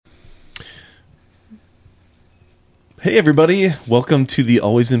Hey, everybody. Welcome to the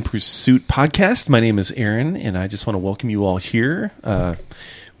Always in Pursuit podcast. My name is Aaron, and I just want to welcome you all here.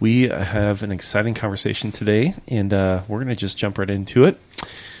 We have an exciting conversation today, and we're going to just jump right into it.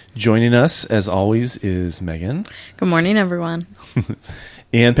 Joining us, as always, is Megan. Good morning, everyone.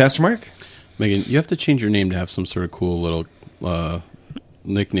 And Pastor Mark. Megan, you have to change your name to have some sort of cool little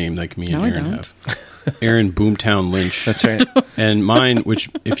nickname like me and Aaron have. Aaron Boomtown Lynch. That's right. And mine, which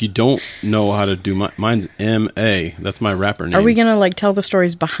if you don't know how to do, mine's M.A. That's my rapper name. Are we going to tell the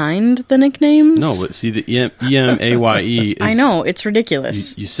stories behind the nicknames? No, but see, the E-M-A-Y-E is... I know, it's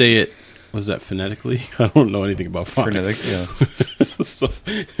ridiculous. You say it, was that phonetically? I don't know anything about phonics. Phonetic, yeah. So,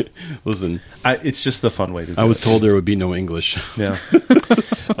 listen. It's just the fun way to do it. I was told there would be no English. Yeah.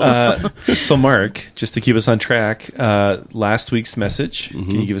 So Mark, just to keep us on track, last week's message, can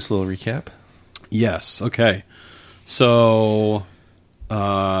you give us a little recap? Yes. Okay. So,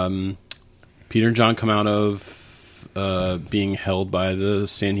 Peter and John come out of being held by the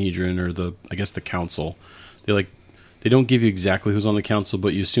Sanhedrin, or the council. They don't give you exactly who's on the council,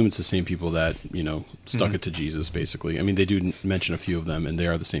 but you assume it's the same people that stuck it to Jesus. Basically, I mean, they do mention a few of them, and they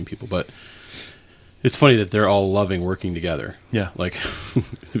are the same people. But it's funny that they're all loving working together. Yeah.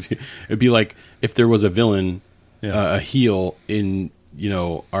 It'd be like if there was a villain, a heel in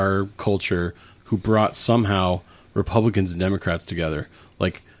our culture, who brought somehow Republicans and Democrats together.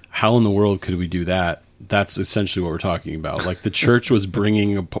 Like, how in the world could we do that? That's essentially what we're talking about. Like, the church was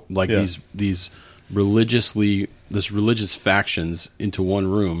bringing these religious factions into one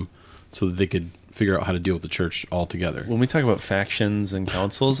room so that they could figure out how to deal with the church all together. When we talk about factions and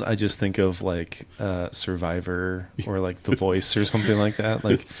councils, I just think of Survivor or The Voice or something like that.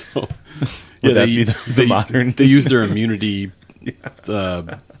 Would that be the modern? They use their immunity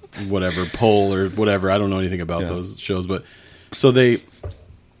whatever poll or whatever. I don't know anything about those shows, but and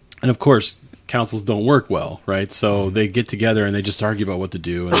of course councils don't work well, right? So they get together and they just argue about what to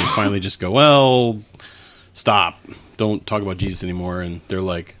do, and they finally just go, well, stop, don't talk about Jesus anymore. And they're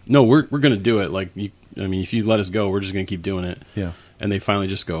like, no, we're going to do it. If you let us go, we're just going to keep doing it. Yeah. And they finally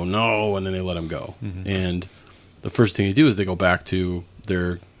just go, no, and then they let them go. And the first thing they do is they go back to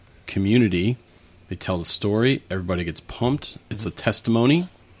their community. They tell the story. Everybody gets pumped. It's a testimony,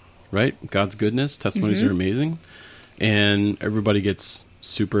 right? God's goodness. Testimonies are amazing. And everybody gets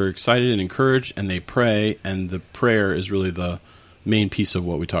super excited and encouraged, and they pray. And the prayer is really the main piece of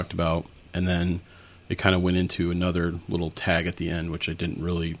what we talked about. And then it kind of went into another little tag at the end, which I didn't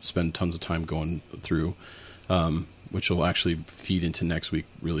really spend tons of time going through, which will actually feed into next week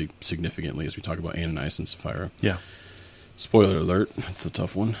really significantly as we talk about Ananias and Sapphira. Yeah. Spoiler alert, it's a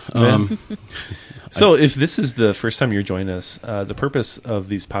tough one. So if this is the first time you're joining us, the purpose of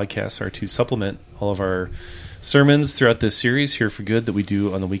these podcasts are to supplement all of our sermons throughout this series, Here for Good, that we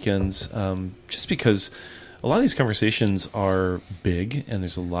do on the weekends, just because a lot of these conversations are big and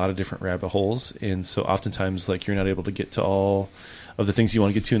there's a lot of different rabbit holes. And so oftentimes, you're not able to get to all of the things you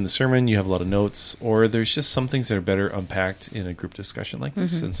want to get to in the sermon. You have a lot of notes, or there's just some things that are better unpacked in a group discussion like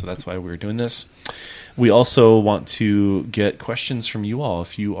this. And so that's why we're doing this. We also want to get questions from you all.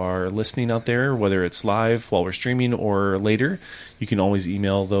 If you are listening out there, whether it's live while we're streaming or later, you can always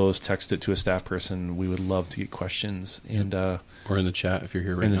email those, text it to a staff person. We would love to get questions. And or in the chat if you're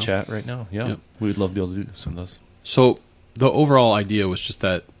here right now. In the chat right now, yeah. Yep. We would love to be able to do some of those. So the overall idea was just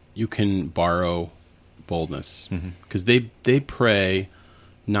that you can borrow boldness, because they pray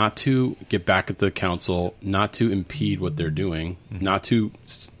not to get back at the council, not to impede what they're doing, not to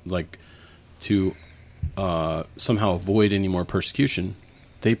somehow avoid any more persecution.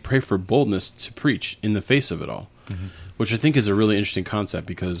 They pray for boldness to preach in the face of it all, which I think is a really interesting concept,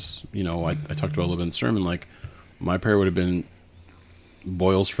 because I talked about a little bit in the sermon. My prayer would have been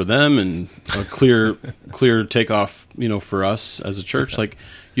boils for them and a clear takeoff for us as a church.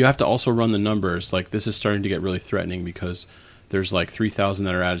 You have to also run the numbers. This is starting to get really threatening, because there's 3,000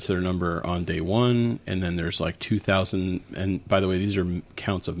 that are added to their number on day one, and then there's 2,000, and by the way, these are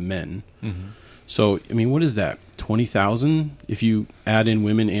counts of men. So what is that, 20,000 if you add in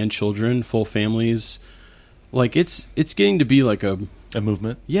women and children, full families? It's getting to be a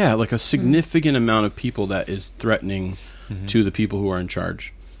movement. Yeah, a significant amount of people that is threatening to the people who are in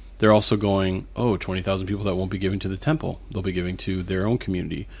charge. They're also going, 20,000 people that won't be giving to the temple. They'll be giving to their own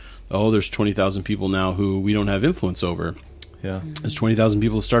community. There's 20,000 people now who we don't have influence over. Yeah. There's 20,000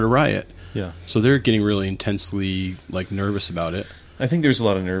 people to start a riot. Yeah. So they're getting really intensely nervous about it. I think there's a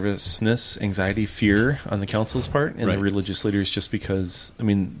lot of nervousness, anxiety, fear on the council's part and the religious leaders, just because,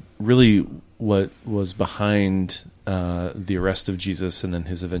 really what was behind the arrest of Jesus and then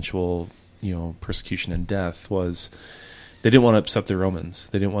his eventual, persecution and death was they didn't want to upset the Romans.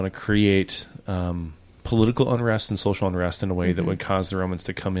 They didn't want to create political unrest and social unrest in a way that would cause the Romans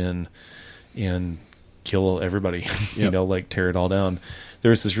to come in and kill everybody, like tear it all down. There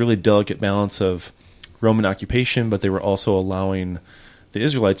was this really delicate balance of Roman occupation, but they were also allowing the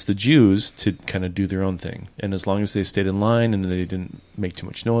Israelites, the Jews, to kind of do their own thing. And as long as they stayed in line and they didn't make too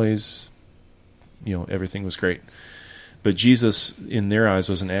much noise, everything was great. But Jesus, in their eyes,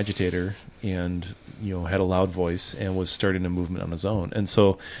 was an agitator and, had a loud voice and was starting a movement on his own. And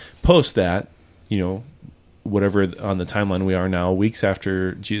so post that, whatever on the timeline we are now, weeks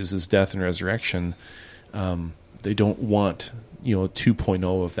after Jesus' death and resurrection, they don't want,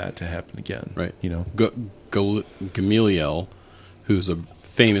 2.0 of that to happen again. Right. Gamaliel, who's a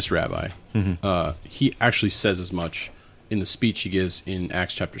famous rabbi, he actually says as much in the speech he gives in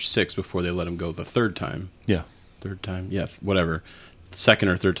Acts chapter 6 before they let him go the third time. Yeah. Third time? Yeah, whatever. Second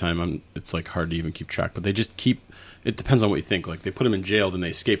or third time, it's like hard to even keep track. But they just it depends on what you think. Like they put him in jail, then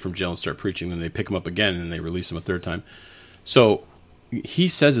they escape from jail and start preaching, then they pick him up again, and then they release him a third time. So he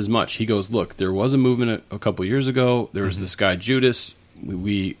says as much. He goes, look, there was a movement a couple years ago. There was this guy, Judas.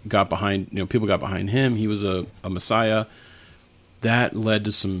 We got behind, people got behind him. He was a Messiah. That led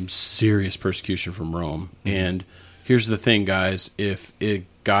to some serious persecution from Rome. And here's the thing, guys. If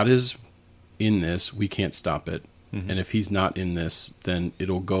God is in this, we can't stop it. And if he's not in this, then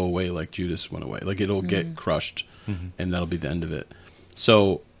it'll go away like Judas went away. Like it'll get crushed, and that'll be the end of it.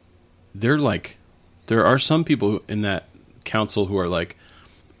 So there are some people in that council who are like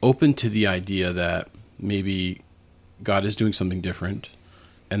open to the idea that maybe God is doing something different,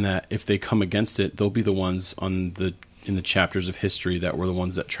 and that if they come against it, they'll be the ones in the chapters of history that were the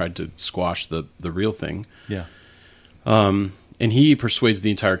ones that tried to squash the real thing. Yeah. And he persuades the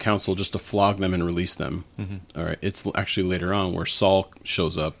entire council just to flog them and release them. All right. It's actually later on where Saul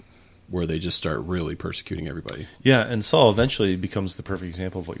shows up, where they just start really persecuting everybody. Yeah, and Saul eventually becomes the perfect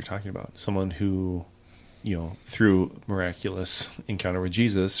example of what you're talking about. Someone who, through miraculous encounter with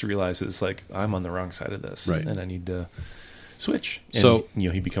Jesus, realizes, like, I'm on the wrong side of this, right, and I need to switch. And, so,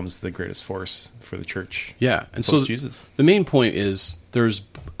 he becomes the greatest force for the church. Yeah, and so Jesus. The main point is there's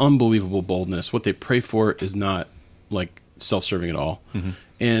unbelievable boldness. What they pray for is not, like, self-serving at all.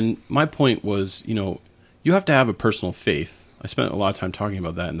 And my point was, you have to have a personal faith. I spent a lot of time talking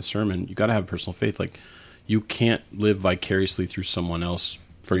about that in the sermon. You got to have a personal faith. Like, you can't live vicariously through someone else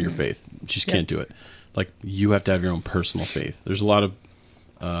for your faith. You just can't do it. Like, you have to have your own personal faith. There's a lot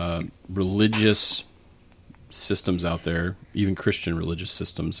of religious systems out there, even Christian religious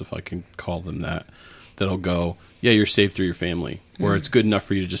systems, if I can call them that, that'll go, yeah, you're saved through your family, or it's good enough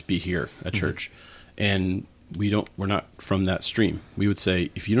for you to just be here at church. And we're not from that stream. We would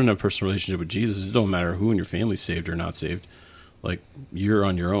say, if you don't have a personal relationship with Jesus, it don't matter who in your family's saved or not saved. Like, you're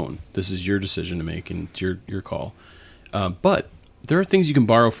on your own. This is your decision to make, and it's your call. But there are things you can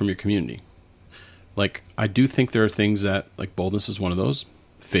borrow from your community. Like, I do think there are things that, like, boldness is one of those.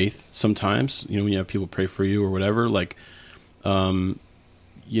 Faith, sometimes, when you have people pray for you or whatever, like, I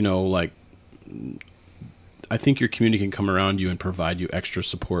think your community can come around you and provide you extra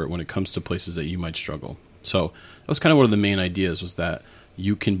support when it comes to places that you might struggle. So that was kind of one of the main ideas, was that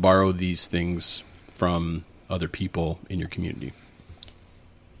you can borrow these things from other people in your community.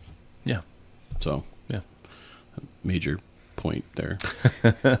 Yeah. So, yeah. major point there.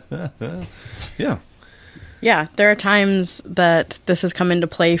 Yeah. Yeah, there are times that this has come into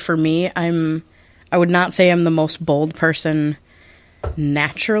play for me. I would not say I'm the most bold person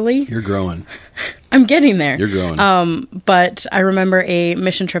naturally. You're growing. I'm getting there. You're growing. But I remember a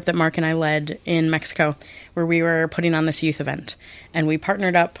mission trip that Mark and I led in Mexico where we were putting on this youth event. And we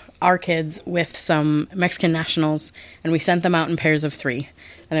partnered up our kids with some Mexican nationals, and we sent them out in pairs of 3.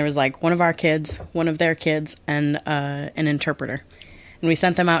 And there was like one of our kids, one of their kids, and an interpreter. And we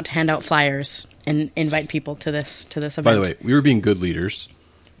sent them out to hand out flyers and invite people to this event. By the way, we were being good leaders.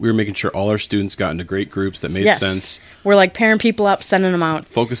 We were making sure all our students got into great groups that made sense. We're like pairing people up, sending them out.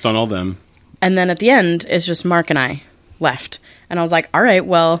 Focused on all them. And then at the end, it's just Mark and I left. And I was like, all right,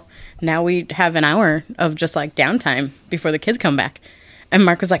 well, now we have an hour of just like downtime before the kids come back. And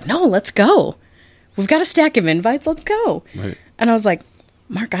Mark was like, no, let's go. We've got a stack of invites. Let's go. Right. And I was like,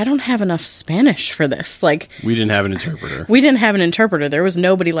 Mark, I don't have enough Spanish for this. Like, we didn't have an interpreter. We didn't have an interpreter. There was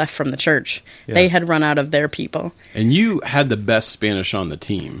nobody left from the church. Yeah. They had run out of their people. And you had the best Spanish on the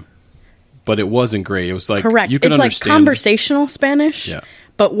team, but it wasn't great. It was like, correct. You could it's understand. Like conversational Spanish. Yeah.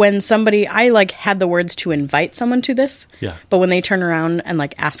 But when I like had the words to invite someone to this. Yeah. But when they turn around and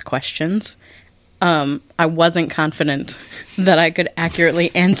like ask questions, I wasn't confident that I could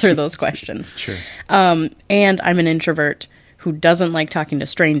accurately answer those questions. Sure. And I'm an introvert who doesn't like talking to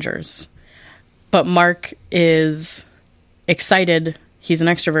strangers. But Mark is excited He's an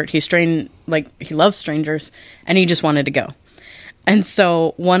extrovert. He loves strangers, and he just wanted to go. And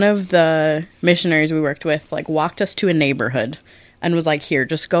so one of the missionaries we worked with, like, walked us to a neighborhood and was like, here,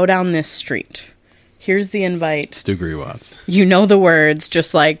 just go down this street. Here's the invite. Stuggery Watts. You know the words,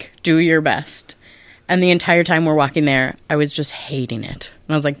 just, like, do your best. And the entire time we're walking there, I was just hating it.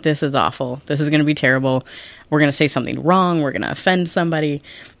 And I was like, this is awful. This is going to be terrible. We're going to say something wrong. We're going to offend somebody.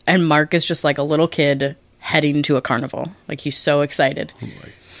 And Mark is just like a little kid heading to a carnival. Like, he's so excited.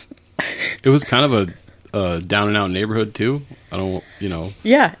 It was kind of a down and out neighborhood too. I don't,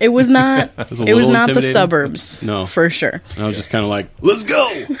 Yeah, it was not. It was not the suburbs. No, for sure. And I was just kind of like, let's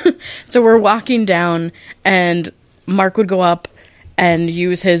go. So we're walking down, and Mark would go up and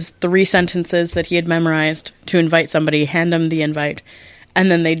use his 3 sentences that he had memorized to invite somebody, hand them the invite,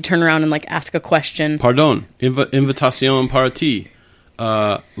 and then they'd turn around and, like, ask a question. Pardon, invitación para ti.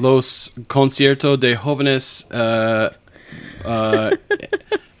 Los conciertos de jóvenes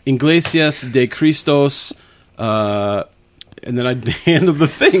Iglesias de Cristos, and then I'd hand them the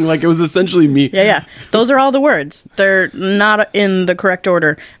thing. Like, it was essentially me. Yeah. Those are all the words. They're not in the correct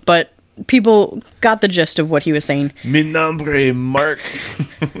order, but people got the gist of what he was saying. Mi nombre, Mark.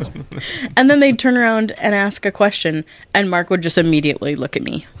 And then they'd turn around and ask a question, and Mark would just immediately look at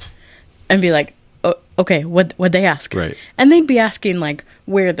me and be like, oh, okay, what'd they ask? Right. And they'd be asking, like,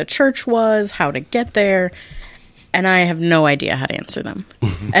 where the church was, how to get there, and I have no idea how to answer them.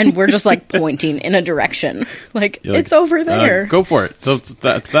 And we're just, like, pointing in a direction. Like, it's over there. Go for it. So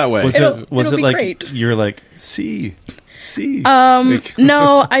it's that way. Was it like, great. you're like, see?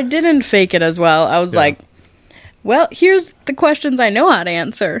 No, I didn't fake it as well. I was like, well, here's the questions I know how to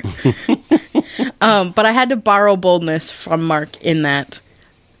answer. But I had to borrow boldness from Mark in that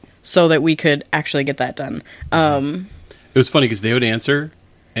so that we could actually get that done. It was funny because they would answer,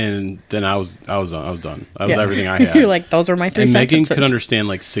 and then I was done. That was everything I had. You're like, those are my 3 and sentences. Megan could understand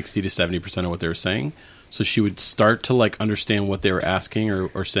like 60 to 70% of what they were saying, so she would start to like understand what they were asking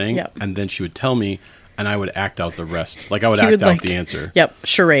or saying, and then she would tell me, and I would act out the rest. Like, I would act out the answer. Yep,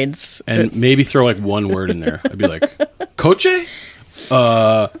 charades. And maybe throw like one word in there. I'd be like, coche? Key?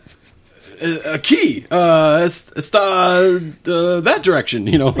 Está that direction,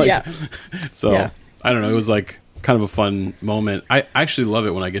 So, I don't know. It was like kind of a fun moment. I actually love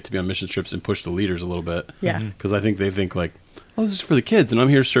it when I get to be on mission trips and push the leaders a little bit. Yeah. Because I think they think like, oh, this is for the kids, and I'm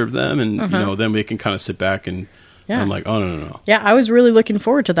here to serve them. And, then we can kind of sit back and I'm like, oh, no. Yeah, I was really looking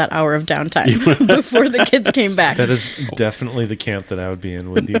forward to that hour of downtime before the kids came back. That is definitely the camp that I would be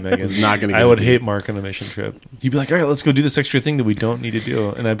in with you, Megan. It's not gonna. I would hate Mark on a mission trip. You'd be like, all right, let's go do this extra thing that we don't need to do.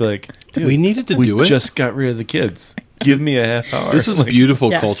 And I'd be like, dude, we needed to do it. We just got rid of the kids. Give me a half hour. This was a beautiful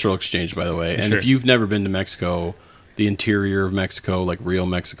cultural exchange, by the way. And Sure. if you've never been to Mexico, the interior of Mexico, like real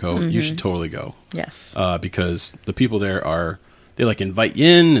Mexico, you should totally go. Yes. Because the people there are, they like invite you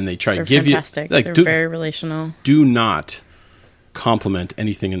in and they try to give fantastic. you. Like, They're very relational. Do not compliment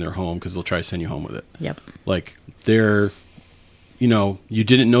anything in their home because they'll try to send you home with it. Yep. Like, they're, you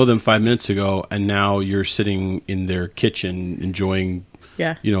didn't know them 5 minutes ago, and now you're sitting in their kitchen enjoying,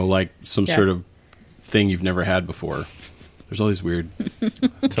 like some sort of thing you've never had before. There's all these weird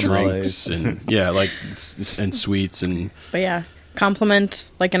drinks and and sweets and. But yeah,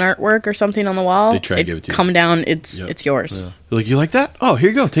 compliment like an artwork or something on the wall. They try to give it to you. Come down, it's yours. Yeah. They're like, you like that? Oh, here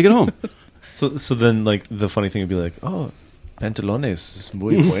you go, take it home. So then, like, the funny thing would be like, oh, pantalones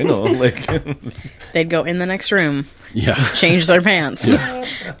muy bueno. Like, they'd go in the next room, change their pants,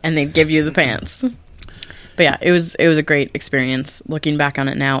 and they'd give you the pants. But yeah, it was a great experience. Looking back on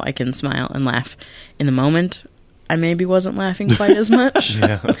it now, I can smile and laugh. In the moment, I maybe wasn't laughing quite as much.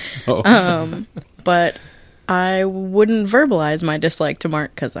 But I wouldn't verbalize my dislike to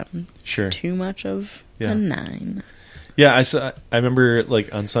Mark because I'm too much of a 9. Yeah, I remember,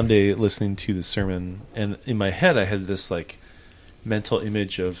 like, on Sunday listening to the sermon, and in my head I had this, like, mental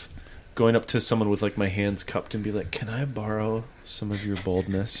image of going up to someone with, like, my hands cupped and be like, can I borrow some of your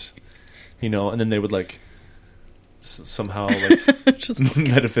boldness? And then they would, like, somehow, like, just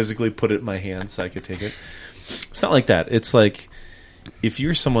metaphysically put it in my hands so I could take it. It's not like that. It's like, if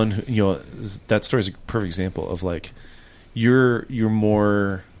you're someone who, that story is a perfect example of, like, you're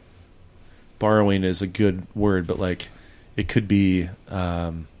more, borrowing is a good word, but, like, it could be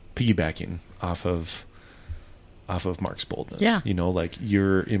piggybacking off of Mark's boldness. Yeah. Like,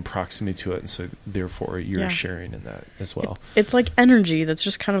 you're in proximity to it, and so therefore you're sharing in that as well. It's like energy that's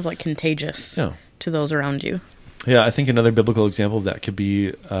just kind of like contagious to those around you. Yeah, I think another biblical example of that could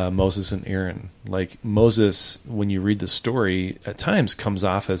be Moses and Aaron. Like, Moses, when you read the story, at times comes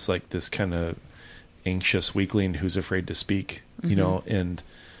off as like this kind of anxious weakling who's afraid to speak, and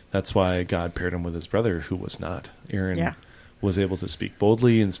that's why God paired him with his brother, who was not. Aaron was able to speak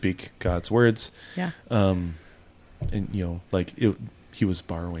boldly and speak God's words. Yeah. And, he was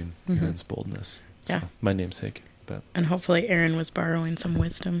borrowing Aaron's boldness. So, Yeah. my namesake. But And hopefully Aaron was borrowing some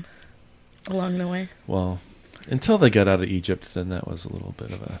wisdom along the way. well, until they got out of Egypt, then that was a little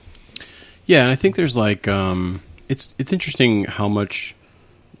bit of a... Yeah, and I think there's like it's interesting how much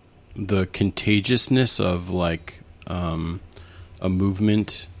the contagiousness of like a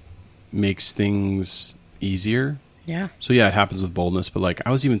movement makes things easier. Yeah. So yeah, it happens with boldness, but like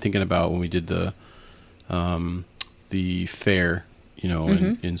I was even thinking about when we did the fair,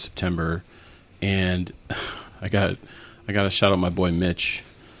 in September, and I got to shout out my boy Mitch.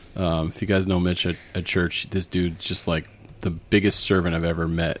 If you guys know Mitch at church, this dude's just like the biggest servant I've ever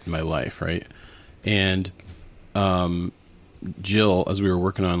met in my life, right? And Jill, as we were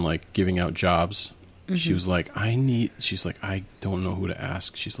working on like giving out jobs, she was like, I don't know who to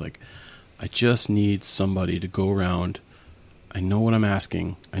ask. She's like, I just need somebody to go around. I know what I'm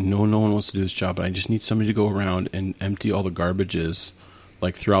asking. I know no one wants to do this job, but I just need somebody to go around and empty all the garbages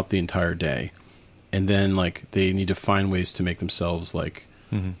like throughout the entire day. And then like they need to find ways to make themselves like,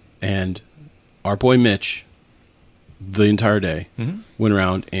 and our boy Mitch, the entire day, went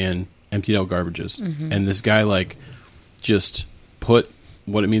around and emptied out garbages. And this guy like just put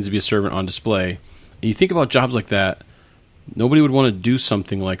what it means to be a servant on display. And you think about jobs like that, nobody would want to do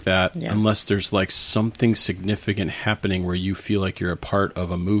something like that unless there's like something significant happening where you feel like you're a part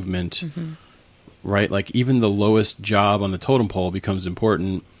of a movement, right? Like even the lowest job on the totem pole becomes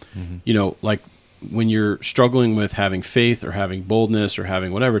important. Like when you're struggling with having faith or having boldness or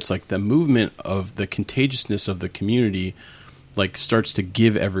having whatever, it's like the movement of the contagiousness of the community like starts to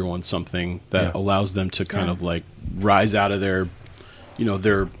give everyone something that allows them to kind of like rise out of their,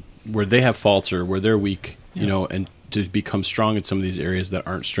 their where they have faults or where they're weak, and to become strong in some of these areas that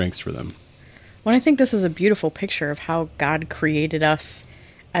aren't strengths for them. Well, I think this is a beautiful picture of how God created us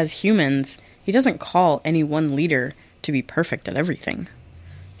as humans. He doesn't call any one leader to be perfect at everything.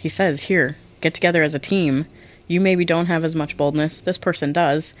 He says, here, get together as a team. You maybe don't have as much boldness. This person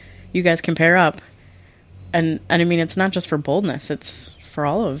does. You guys can pair up. And I mean, it's not just for boldness. It's for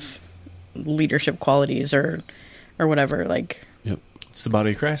all of leadership qualities or whatever. Like, It's the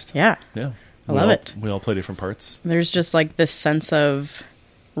body of Christ. Yeah. Yeah. I love it. We all play different parts. There's just like this sense of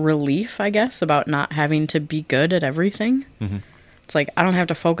relief, I guess, about not having to be good at everything. It's like, I don't have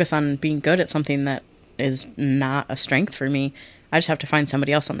to focus on being good at something that is not a strength for me. I just have to find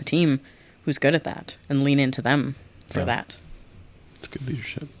somebody else on the team who's good at that and lean into them for that. It's good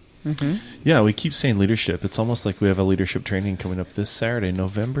leadership. Yeah, we keep saying leadership. It's almost like we have a leadership training coming up this Saturday,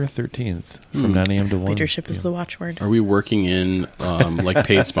 November 13th, from 9 a.m. to 1. Leadership is the watchword. Are we working in like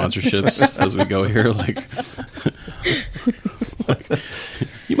paid sponsorships as we go here? Like,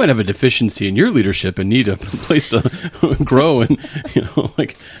 you might have a deficiency in your leadership and need a place to grow, and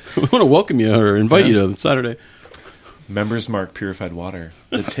like we want to welcome you or invite you to Saturday. Members Mark Purified Water,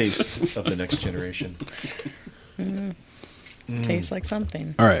 the taste of the next generation. Tastes like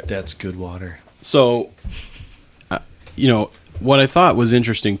something. All right, that's good water. So, what I thought was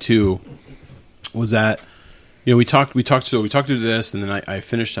interesting too was that we talked through this, and then I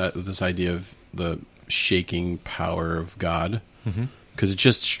finished with this idea of the shaking power of God, because it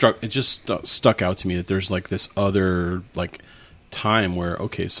just stuck out to me that there's like this other like time where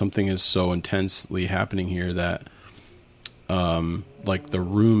something is so intensely happening here that like the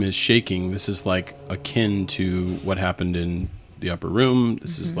room is shaking. This is like akin to what happened in the upper room.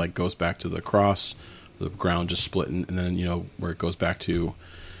 This is like goes back to the cross, the ground just splitting, and then where it goes back to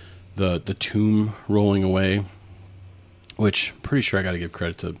the tomb rolling away, which I'm pretty sure I got to give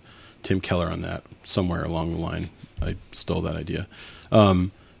credit to Tim Keller on that. Somewhere along the line I stole that idea,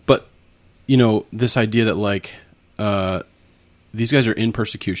 but this idea that like these guys are in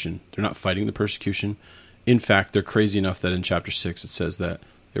persecution. They're not fighting the persecution. In fact, they're crazy enough that in chapter 6 it says that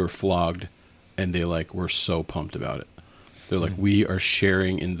they were flogged and they like were so pumped about it. They're like, we are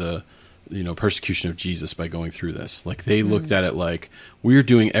sharing in the persecution of Jesus by going through this. Like they looked at it like we're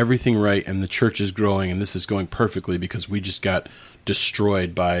doing everything right and the church is growing and this is going perfectly because we just got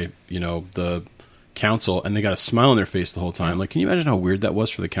destroyed by the council, and they got a smile on their face the whole time. Like, can you imagine how weird that was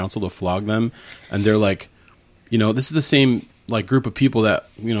for the council to flog them? And they're like, this is the same like group of people that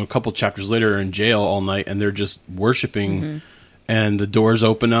a couple chapters later are in jail all night and they're just worshiping, and the doors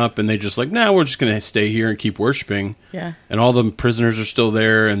open up and they just like, we're just going to stay here and keep worshiping. Yeah. And all the prisoners are still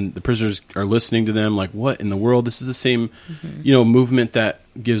there and the prisoners are listening to them. Like, what in the world? This is the same, movement that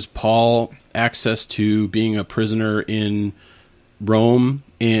gives Paul access to being a prisoner in Rome,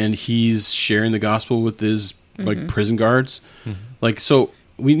 and he's sharing the gospel with his like prison guards. Like, so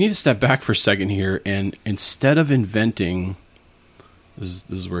we need to step back for a second here, and instead of inventing This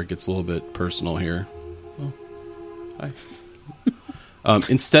is where it gets a little bit personal here. Oh, hi.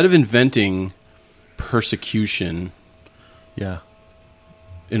 Instead of inventing persecution,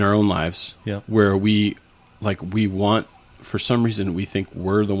 in our own lives, where we want, for some reason, we think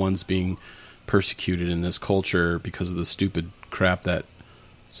we're the ones being persecuted in this culture because of the stupid crap that.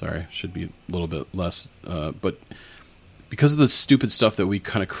 Sorry, should be a little bit less, but because of the stupid stuff that we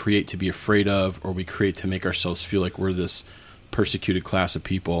kind of create to be afraid of, or we create to make ourselves feel like we're this persecuted class of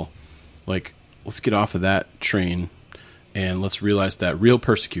people, like, let's get off of that train and let's realize that real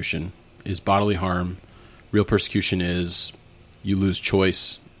persecution is bodily harm. Real persecution is you lose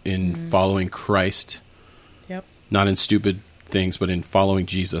choice in following Christ, not in stupid things, but in following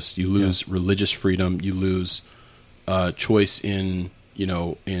Jesus. You lose religious freedom. You lose choice in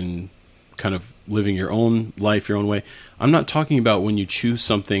kind of living your own life, your own way. I'm not talking about when you choose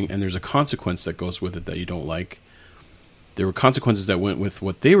something and there's a consequence that goes with it that you don't like. There were consequences that went with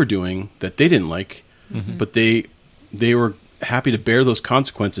what they were doing that they didn't like, but they were happy to bear those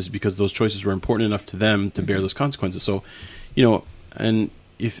consequences because those choices were important enough to them to bear those consequences. So, and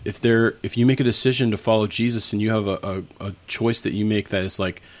if you make a decision to follow Jesus and you have a choice that you make that is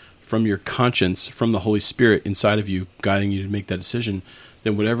like from your conscience, from the Holy Spirit inside of you, guiding you to make that decision,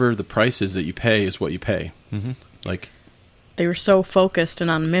 then whatever the price is that you pay is what you pay. Like, they were so focused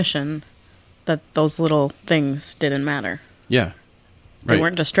and on mission that those little things didn't matter. Yeah. They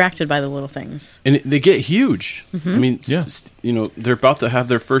weren't distracted by the little things. And they get huge. I mean, they're about to have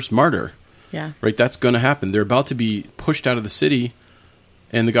their first martyr. Yeah. Right? That's going to happen. They're about to be pushed out of the city,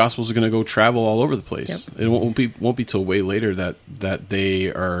 and the gospels are going to go travel all over the place. It won't be till way later that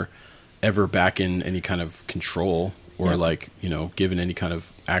they are ever back in any kind of control or given any kind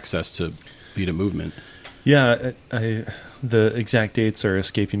of access to lead a movement. Yeah, the exact dates are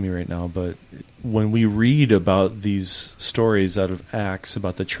escaping me right now, but when we read about these stories out of Acts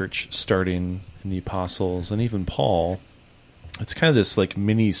about the church starting and the apostles and even Paul, it's kind of this like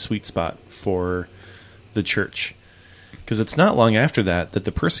mini sweet spot for the church. Because it's not long after that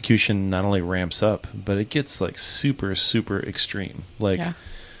the persecution not only ramps up, but it gets like super, super extreme. Like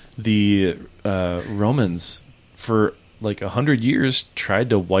the Romans for like 100 years tried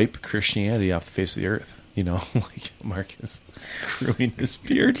to wipe Christianity off the face of the earth. Like Mark is growing his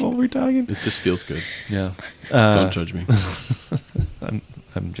beard while we're talking. It just feels good. Yeah. Don't judge me.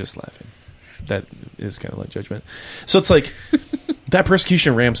 I'm just laughing. That is kind of like judgment. So it's like that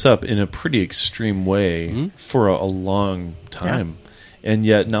persecution ramps up in a pretty extreme way for a long time. Yeah. And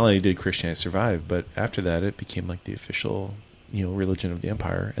yet not only did Christianity survive, but after that it became like the official, religion of the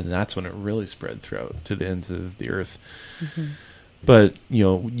empire. And that's when it really spread throughout to the ends of the earth. But,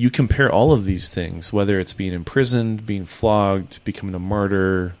 you compare all of these things, whether it's being imprisoned, being flogged, becoming a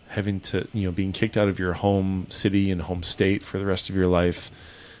martyr, having to, being kicked out of your home city and home state for the rest of your life,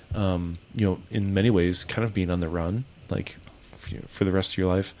 in many ways kind of being on the run, like for the rest of your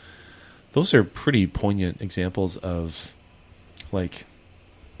life. Those are pretty poignant examples of like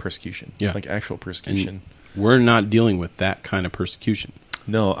persecution, like actual persecution. And we're not dealing with that kind of persecution.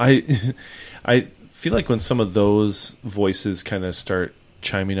 No, I feel like when some of those voices kind of start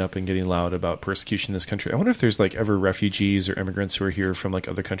chiming up and getting loud about persecution in this country, I wonder if there's like ever refugees or immigrants who are here from like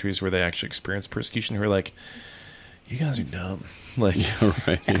other countries where they actually experience persecution who are like, you guys are dumb. Like,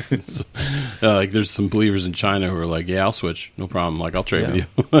 right. Like there's some believers in China who are like, yeah, I'll switch. No problem. Like I'll trade with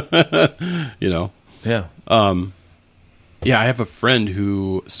you. Yeah. I have a friend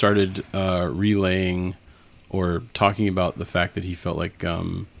who started relaying or talking about the fact that he felt like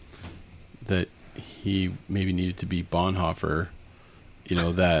that he maybe needed to be Bonhoeffer,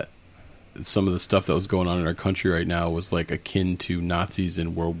 that some of the stuff that was going on in our country right now was like akin to Nazis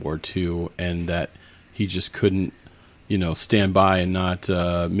in World War II, and that he just couldn't, stand by and not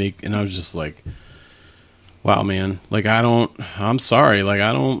make. And I was just like, wow, man, like I'm sorry, like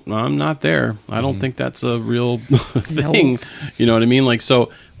I'm not there. I don't think that's a real thing. Nope. You know what I mean? Like,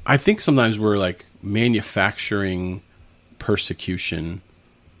 so I think sometimes we're like manufacturing persecution,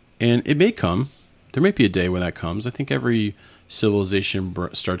 and it may come. There may be a day when that comes. I think every civilization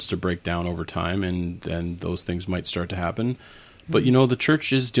starts to break down over time, and those things might start to happen. But, the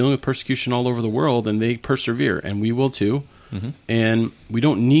church is dealing with persecution all over the world, and they persevere, and we will too. And we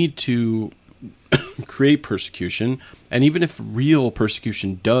don't need to create persecution. And even if real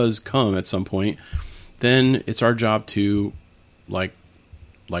persecution does come at some point, then it's our job to, like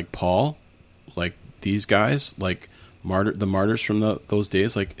Paul, like these guys, like the martyrs from those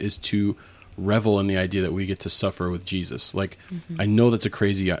days, like, is to revel in the idea that we get to suffer with Jesus. Like, I know that's a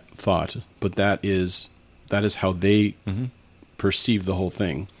crazy thought, but that is how they perceive the whole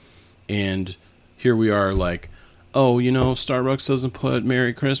thing. And here we are, like, oh, Starbucks doesn't put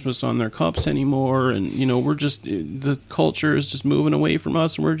Merry Christmas on their cups anymore, and we're just, the culture is just moving away from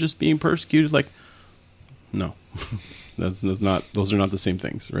us, and we're just being persecuted. Like, no, that's not. Those are not the same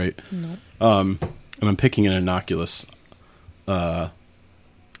things, right? No. And I'm picking an innocuous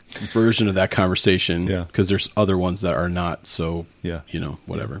version of that conversation, because there's other ones that are not. So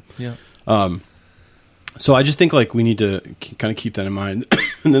whatever. Yeah. So I just think like we need to kind of keep that in mind.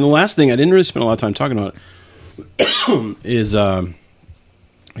 And then the last thing I didn't really spend a lot of time talking about is actually,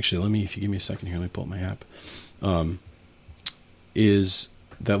 if you give me a second here, let me pull up my app. Is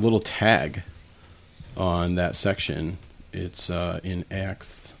that little tag on that section? It's in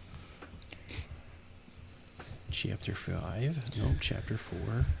Acts chapter 5. No, chapter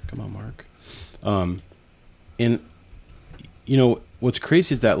 4. Come on, Mark. And what's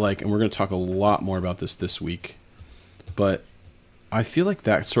crazy is that and we're going to talk a lot more about this week, but I feel like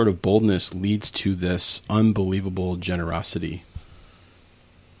that sort of boldness leads to this unbelievable generosity.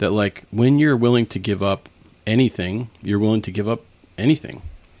 That when you're willing to give up anything, you're willing to give up anything.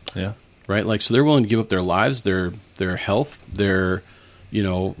 Yeah. Right? So they're willing to give up their lives, their health, their,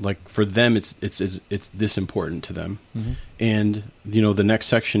 for them it's this important to them. Mm-hmm. And, the next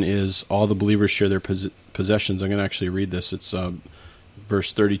section is all the believers share their possessions. I'm going to actually read this. It's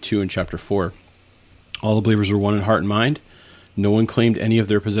verse 32 in chapter 4. All the believers were one in heart and mind. No one claimed any of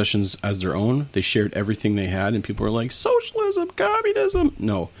their possessions as their own. They shared everything they had, and people were like, socialism, communism.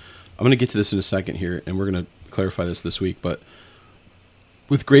 No. I'm going to get to this in a second here, and we're going to clarify this week. But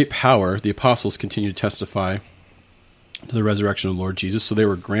with great power, the apostles continued to testify to the resurrection of the Lord Jesus. So they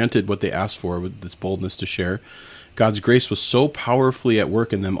were granted what they asked for with this boldness to share. God's grace was so powerfully at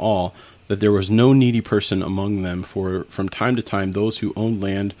work in them all that there was no needy person among them, for from time to time those who owned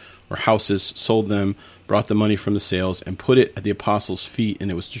land or houses sold them, brought the money from the sales, and put it at the apostles' feet,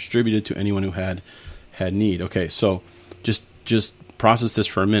 and it was distributed to anyone who had need. Okay, so just process this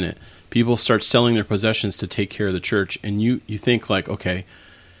for a minute. People start selling their possessions to take care of the church, and you think okay,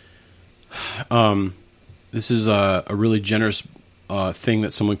 this is a really generous thing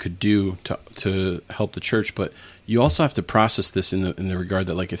that someone could do to help the church, but you also have to process this in the regard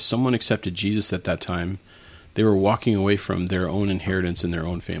that if someone accepted Jesus at that time, they were walking away from their own inheritance in their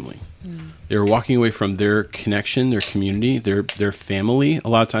own family. Mm. They were walking away from their connection, their community, their family. A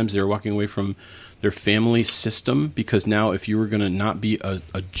lot of times they were walking away from their family system, because now if you were going to not be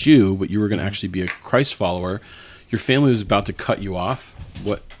a Jew, but you were going to actually be a Christ follower, your family was about to cut you off.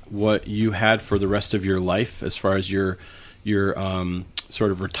 What you had for the rest of your life as far as your sort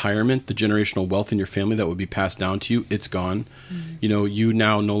of retirement, the generational wealth in your family that would be passed down to you, it's gone. Mm-hmm. You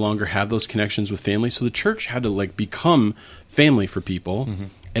now no longer have those connections with family. So the church had to become family for people, mm-hmm.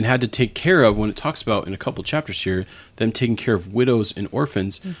 and had to take care of, when it talks about in a couple chapters here, them taking care of widows and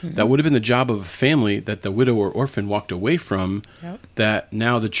orphans. Mm-hmm. That would have been the job of a family that the widow or orphan walked away from. Yep. That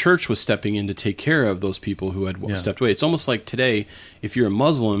now the church was stepping in to take care of those people who had stepped away. It's almost like today, if you're a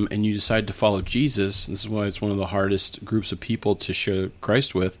Muslim and you decide to follow Jesus, this is why it's one of the hardest groups of people to share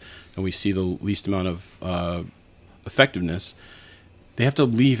Christ with, and we see the least amount of effectiveness. They have to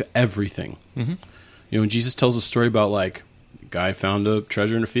leave everything. Mm-hmm. When Jesus tells a story about guy found a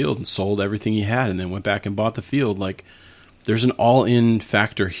treasure in a field and sold everything he had and then went back and bought the field. There's an all-in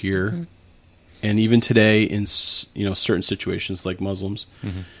factor here. Mm-hmm. And even today in, certain situations like Muslims,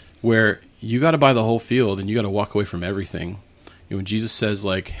 mm-hmm. where you got to buy the whole field and you got to walk away from everything. When Jesus says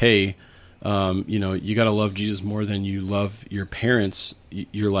hey, you got to love Jesus more than you love your parents,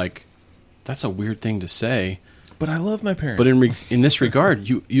 you're like, that's a weird thing to say. But I love my parents. But in this regard,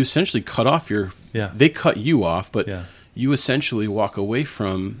 you essentially cut off they cut you off, but you essentially walk away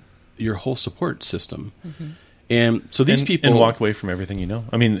from your whole support system. Mm-hmm. And so these people... And walk away from everything you know.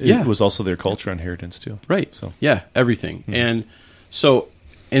 I mean, it was also their culture inheritance too. Right. So everything. Mm-hmm. And so,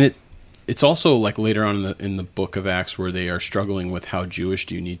 it's also later on in the book of Acts where they are struggling with how Jewish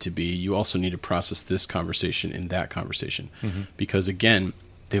do you need to be. You also need to process this conversation in that conversation. Mm-hmm. Because again,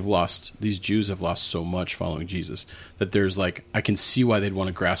 these Jews have lost so much following Jesus that there's I can see why they'd want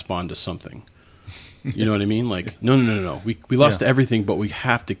to grasp onto something. You know what I mean? No. We lost everything, but we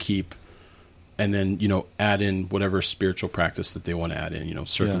have to keep, and then, add in whatever spiritual practice that they want to add in,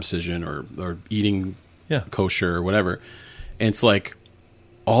 circumcision or eating kosher or whatever. And it's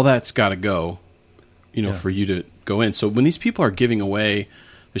all that's got to go, for you to go in. So when these people are giving away,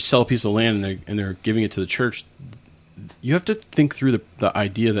 they sell a piece of land and they're giving it to the church, you have to think through the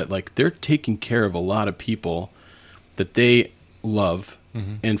idea that they're taking care of a lot of people that they love.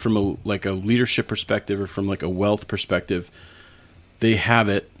 Mm-hmm. And from a leadership perspective or from a wealth perspective, they have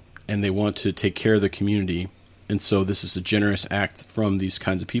it and they want to take care of the community. And so this is a generous act from these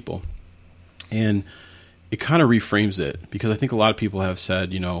kinds of people. And it kind of reframes it, because I think a lot of people have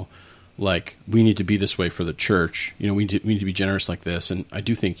said, like, we need to be this way for the church. We need to be generous like this. And I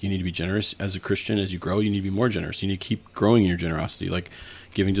do think you need to be generous as a Christian. As you grow, you need to be more generous. You need to keep growing in your generosity. Like,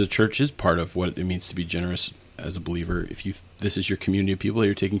 giving to the church is part of what it means to be generous as a believer. If this is your community of people that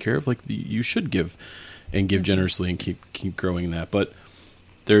you're taking care of, like, you should give and give generously and keep growing in that. But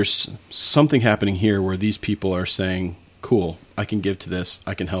there's something happening here where these people are saying, cool, I can give to this.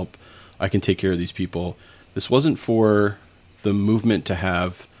 I can help. I can take care of these people. This wasn't for the movement to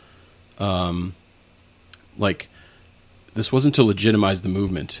have, this wasn't to legitimize the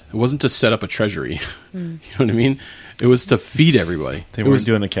movement. It wasn't to set up a treasury. You know what I mean? It was to feed everybody. They weren't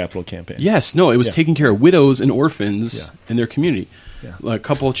doing a capital campaign. Yes, no, it was taking care of widows and orphans in their community. Yeah. A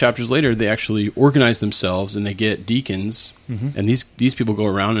couple of chapters later, they actually organize themselves and they get deacons, and these people go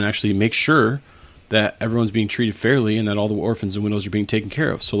around and actually make sure that everyone's being treated fairly and that all the orphans and widows are being taken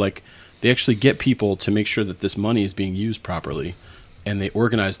care of. So, like, they actually get people to make sure that this money is being used properly, and they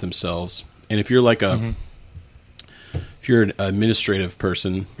organize themselves. And if you're like if you're an administrative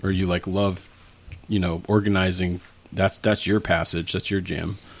person, or you like love, organizing, that's your passage, that's your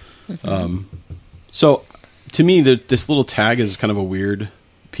jam. So to me, this little tag is kind of a weird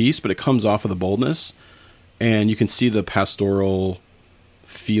piece, but it comes off of the boldness, and you can see the pastoral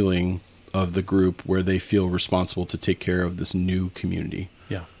feeling of the group where they feel responsible to take care of this new community.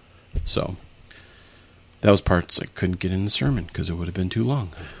 Yeah. So that was parts I couldn't get in the sermon because it would have been too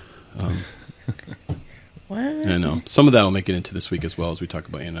long. What? I know. Some of that will make it into this week as well as we talk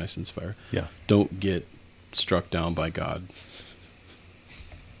about Ananias and Sapphira. Yeah. Don't get struck down by God.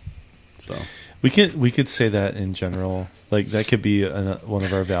 So we could say that in general. Like, that could be one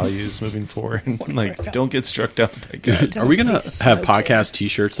of our values moving forward. Like, don't get struck down by God. Are we going to have podcast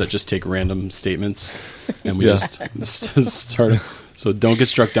T-shirts that just take random statements and we just start? So don't get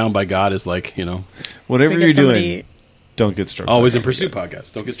struck down by God is like, whatever you're doing, don't get struck down. Always in Pursuit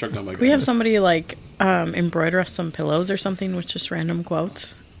podcast. Don't get struck down by God. We have somebody embroider us some pillows or something with just random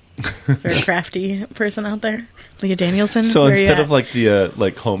quotes. Is there a crafty person out there? Leah Danielson? So instead of like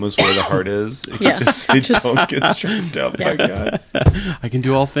the home is where the heart is, it could just say don't get struck down by God. I can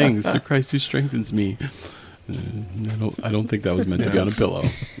do all things through Christ who strengthens me. I don't think that was meant to be on a pillow.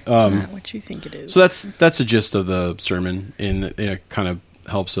 It's not what you think it is. So that's the gist of the sermon, and it kind of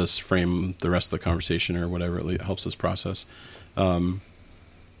helps us frame the rest of the conversation or whatever. It helps us process. I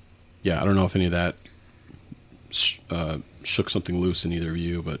don't know if any of that shook something loose in either of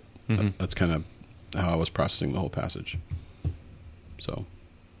you, but that's kind of how I was processing the whole passage. So,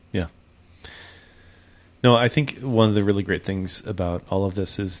 yeah. No, I think one of the really great things about all of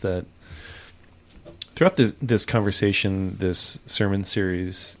this is that throughout this conversation, this sermon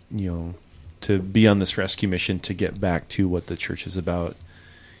series, to be on this rescue mission to get back to what the church is about,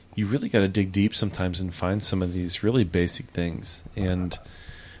 you really got to dig deep sometimes and find some of these really basic things. And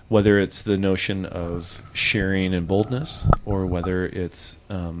whether it's the notion of sharing and boldness, or whether it's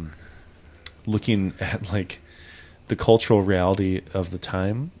looking at like the cultural reality of the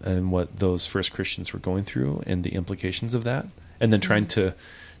time and what those first Christians were going through and the implications of that, and then trying to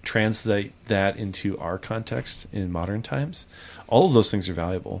translate that into our context in modern times, all of those things are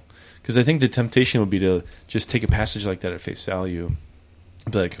valuable. Because I think the temptation would be to just take a passage like that at face value,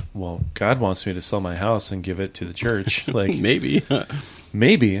 be like, well, God wants me to sell my house and give it to the church. Like, maybe.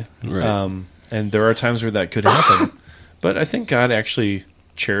 Right. And there are times where that could happen. But I think God actually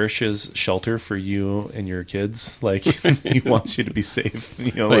cherishes shelter for you and your kids. Like, he wants you to be safe.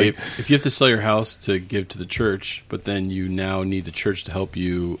 If you have to sell your house to give to the church, but then you now need the church to help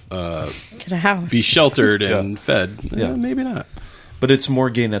you get a house, be sheltered and fed, maybe not. But it's more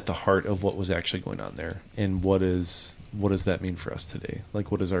getting at the heart of what was actually going on there, and what does that mean for us today?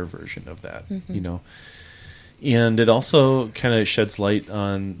 Like, what is our version of that? And it also kind of sheds light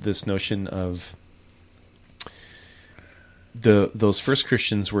on this notion of those first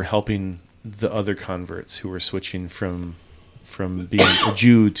Christians were helping the other converts who were switching from being a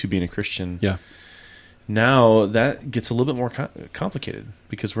Jew to being a Christian. Yeah. Now that gets a little bit more complicated,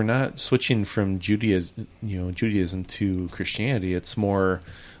 because we're not switching from Judaism to Christianity. It's more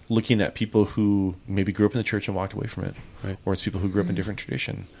looking at people who maybe grew up in the church and walked away from it, right? Or it's people who grew up in a different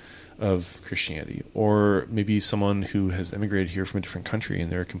tradition of Christianity, or maybe someone who has immigrated here from a different country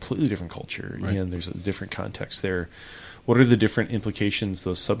and they're a completely different culture, right? And there's a different context there. What are the different implications,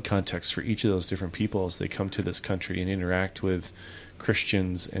 those subcontexts for each of those different people as they come to this country and interact with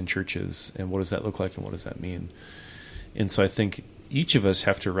Christians and churches, and what does that look like and what does that mean? And so I think each of us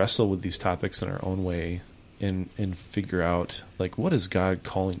have to wrestle with these topics in our own way and figure out, like, what is God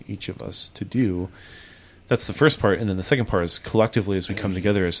calling each of us to do? That's the first part. And then the second part is collectively, as we come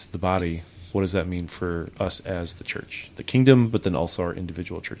together as the body, what does that mean for us as the church, the kingdom, but then also our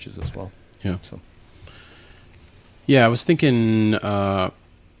individual churches as well. Yeah. So, yeah, I was thinking, my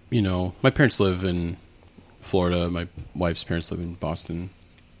parents live in Florida. My wife's parents live in Boston.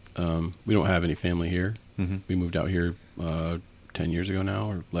 We don't have any family here. mm-hmm. We moved out here 10 years ago now,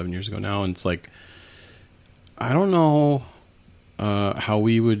 or 11 years ago now. And it's like, I don't know how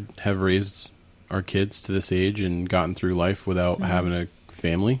we would have raised our kids to this age and gotten through life without Mm-hmm. having a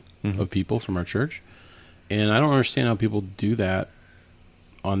family Mhm. of people from our church. And I don't understand how people do that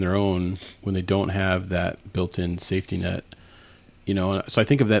on their own when they don't have that built-in safety net. So I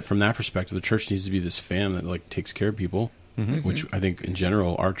think of that from that perspective. The church needs to be this fam that like takes care of people, Mm-hmm. which I think in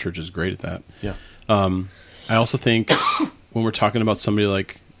general our church is great at that. Yeah. I also think when we're talking about somebody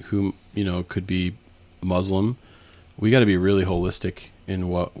like who could be Muslim, we got to be really holistic in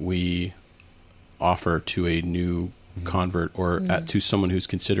what we offer to a new convert or to someone who's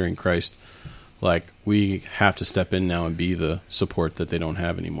considering Christ. Like, we have to step in now and be the support that they don't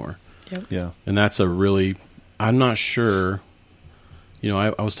have anymore. Yep. Yeah. And that's a really, I'm not sure, I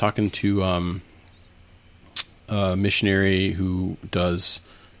was talking to a missionary who does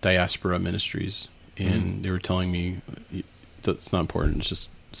diaspora ministries, and they were telling me it's not important, it's just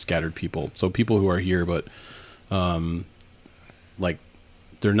scattered people. So people who are here, but like,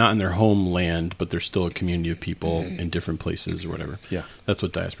 they're not in their homeland, but they're still a community of people in different places or whatever. Yeah. That's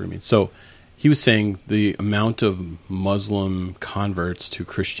what diaspora means. So he was saying the amount of Muslim converts to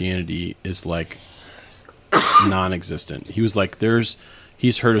Christianity is like non-existent. He was like,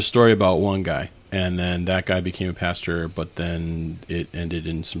 he's heard a story about one guy, and then that guy became a pastor, but then it ended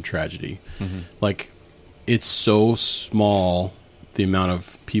in some tragedy. Mm-hmm. Like, it's so small, the amount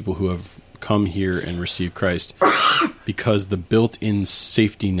of people who have come here and receive Christ, because the built-in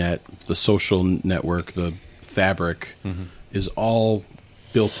safety net, the social network, the fabric is all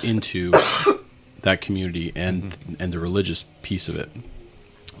built into that community and the religious piece of it.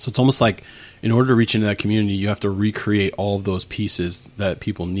 So it's almost like in order to reach into that community, you have to recreate all of those pieces that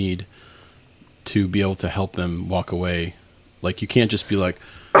people need to be able to help them walk away. Like, you can't just be like,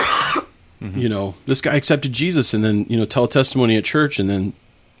 this guy accepted Jesus and then, tell a testimony at church and then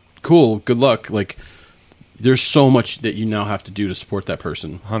cool, good luck. Like, there's so much that you now have to do to support that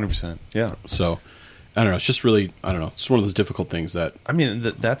person. 100%. Yeah. So, I don't know. It's just really, I don't know. It's one of those difficult things that... I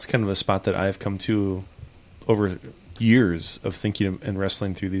mean, that's kind of a spot that I've come to over years of thinking and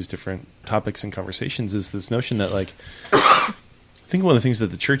wrestling through these different topics and conversations, is this notion that, like, I think one of the things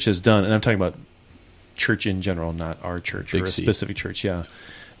that the church has done, and I'm talking about church in general, not our church Big or a C. specific church, yeah.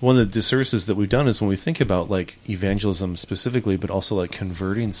 One of the disservices that we've done is when we think about, like, evangelism specifically, but also, like,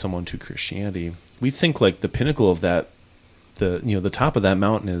 converting someone to Christianity, we think, like, the pinnacle of that, the top of that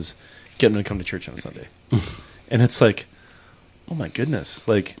mountain is get them to come to church on Sunday. And it's like, oh my goodness,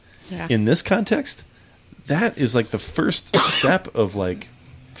 like, in this context, that is like the first step of like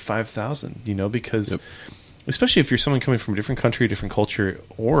 5,000, because especially if you're someone coming from a different country, different culture,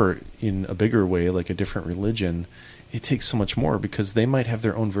 or in a bigger way, like a different religion, it takes so much more, because they might have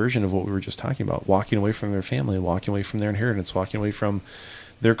their own version of what we were just talking about, walking away from their family, walking away from their inheritance, walking away from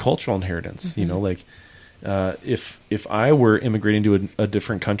their cultural inheritance. Like, if I were immigrating to a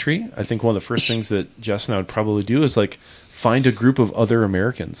different country, I think one of the first things that Jess and I would probably do is like find a group of other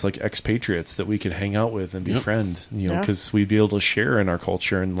Americans, like expatriates, that we could hang out with and befriend, because we'd be able to share in our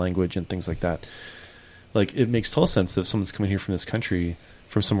culture and language and things like that. Like, it makes total sense that if someone's coming here from this country,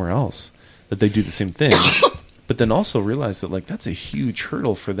 from somewhere else, that they do the same thing. But then also realize that, like, that's a huge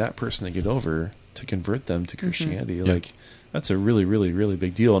hurdle for that person to get over to convert them to Christianity. Like, that's a really, really, really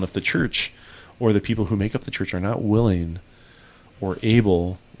big deal. And if the church or the people who make up the church are not willing or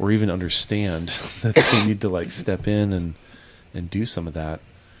able or even understand that they need to, like, step in and do some of that,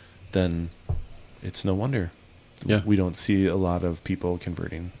 then it's no wonder we don't see a lot of people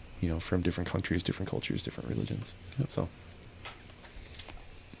converting, from different countries, different cultures, different religions. So,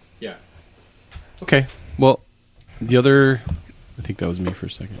 yeah. Okay. Well, I think that was me for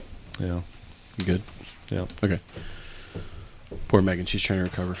a second. yeah. You good? Yeah. Okay. Poor Megan, she's trying to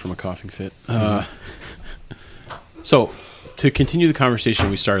recover from a coughing fit. So, to continue the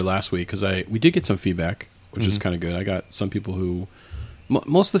conversation we started last week, because we did get some feedback, which is kind of good. I got some people who...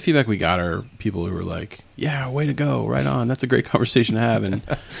 most of the feedback we got are people who were like, yeah, way to go, right on, that's a great conversation to have. And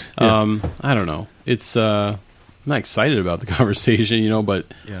I don't know. It's... I'm not excited about the conversation, but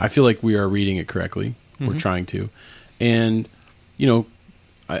I feel like we are reading it correctly. We're trying to. And,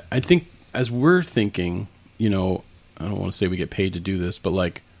 I think as we're thinking, I don't want to say we get paid to do this, but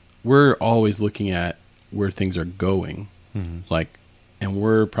like, we're always looking at where things are going. Like, and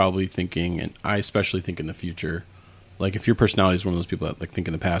we're probably thinking, and I especially think in the future, Like if your personality is one of those people that like think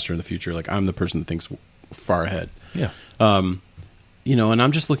in the past or in the future, like I'm the person that thinks far ahead. Yeah. You know, and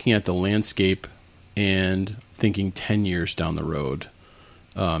I'm just looking at the landscape and thinking 10 years down the road,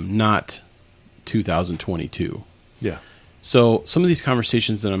 not 2022. Yeah. So some of these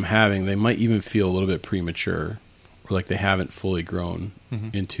conversations that I'm having, they might even feel a little bit premature or like they haven't fully grown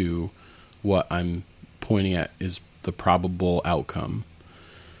into what I'm pointing at is the probable outcome.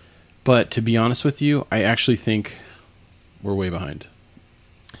 But to be honest with you, I actually think we're way behind.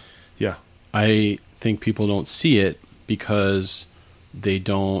 Yeah. I think people don't see it because they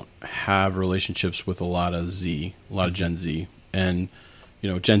don't have relationships with a lot of Gen Z. And, you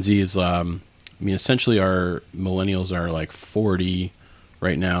know, Gen Z is, essentially our millennials are like 40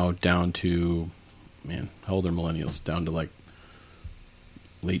 right now down to, how old are millennials? Down to like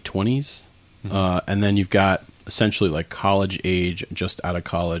late 20s. And then you've got essentially like college age, just out of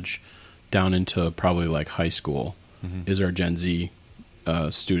college, down into probably like high school is our Gen Z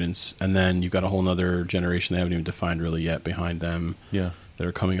students. And then you've got a whole other generation they haven't even defined really yet behind them that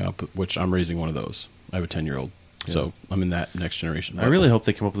are coming up, which I'm raising one of those. I have a 10-year-old. Yeah. So I'm in that next generation. I really hope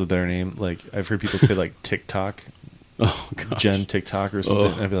they come up with a better name. Like I've heard people say like TikTok. Oh gosh. Gen TikTok or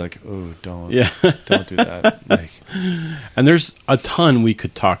something. I'd be like, oh, don't do that. Like, and there's a ton we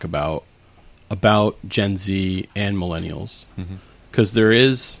could talk about Gen Z and millennials, because there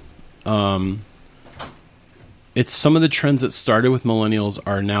is, it's some of the trends that started with millennials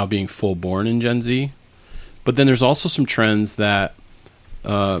are now being full born in Gen Z, but then there's also some trends that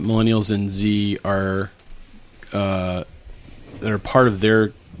millennials and Z are that are part of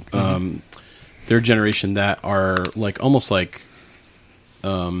their generation that are like almost like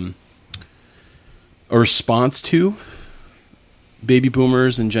a response to baby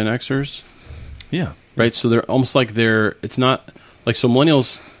boomers and Gen Xers. Yeah. Right. So they're almost like it's not like, so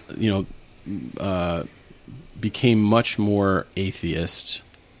millennials, became much more atheist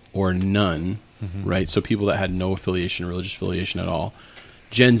or none. Right. So people that had no religious affiliation at all.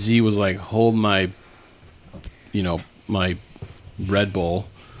 Gen Z was like, hold my Red Bull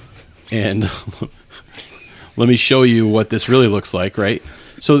and let me show you what this really looks like, right?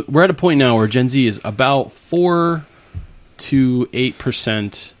 So we're at a point now where Gen Z is about 4 to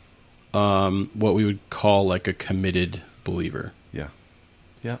 8% what we would call like a committed believer. Yeah.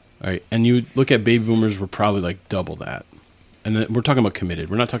 Yeah. All right. And you look at baby boomers, we're probably like double that. And then we're talking about committed.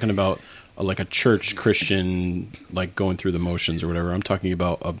 We're not talking about like a church Christian, like going through the motions or whatever. I'm talking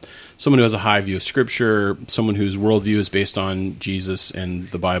about someone who has a high view of Scripture, someone whose worldview is based on Jesus and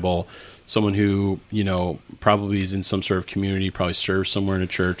the Bible, someone who, probably is in some sort of community, probably serves somewhere in a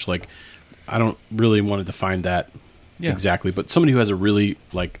church. Like, I don't really want to define that exactly, but somebody who has a really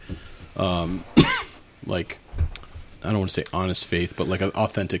like, like, I don't want to say honest faith, but like an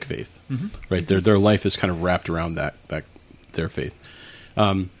authentic faith, right? Their life is kind of wrapped around that their faith.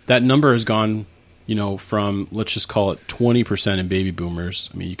 That number has gone, from, let's just call it 20% in baby boomers.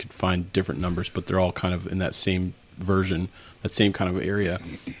 I mean, you could find different numbers, but they're all kind of in that same version, that same kind of area,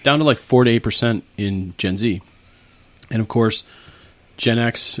 down to like 4 to 8% in Gen Z. And of course, Gen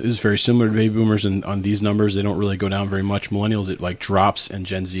X is very similar to baby boomers, and on these numbers, they don't really go down very much. Millennials, it like drops, and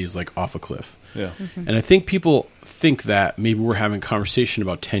Gen Z is like off a cliff. Yeah. And I think people think that maybe we're having a conversation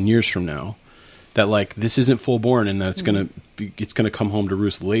about 10 years from now, that like this isn't full born and that it's gonna come home to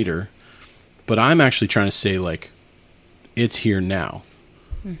roost later. But I'm actually trying to say like it's here now.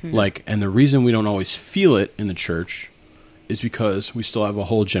 Like, and the reason we don't always feel it in the church is because we still have a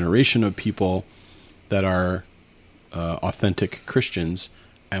whole generation of people that are authentic Christians,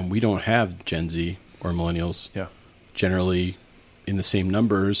 and we don't have Gen Z or millennials generally in the same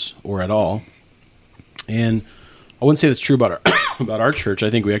numbers or at all. And I wouldn't say that's true about our church.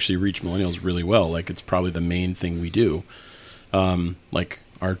 I think we actually reach millennials really well. Like, it's probably the main thing we do. Like,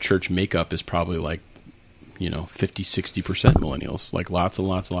 our church makeup is probably like, 50, 60% millennials, like lots and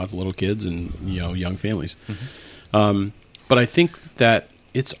lots and lots of little kids and, young families. But I think that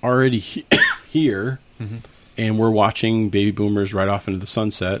it's already here, and we're watching baby boomers right off into the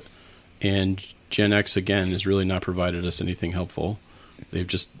sunset, and Gen X, again, has really not provided us anything helpful. They've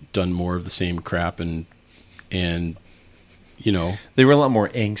just done more of the same crap, and they were a lot more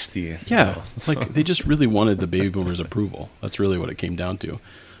angsty. Yeah. It's like they just really wanted the baby boomers' approval. That's really what it came down to.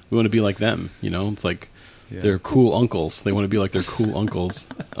 We want to be like them, It's like they're cool uncles. They want to be like their cool uncles.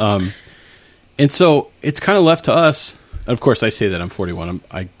 And so it's kind of left to us. Of course, I say that I'm 41.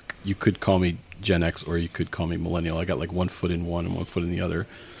 You could call me Gen X or you could call me millennial. I got like 1 foot in one and 1 foot in the other,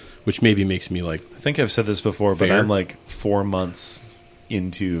 which maybe makes me like... I think I've said this before, but I'm like 4 months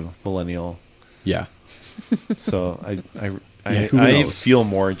into millennial. Yeah. So I who knows? feel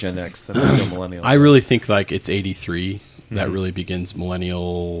more Gen X than I feel millennial. I really think like it's 83 that Mm-hmm. really begins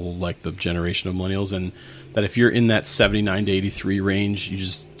millennial, like the generation of millennials, and that if you're in that 79 to 83 range, you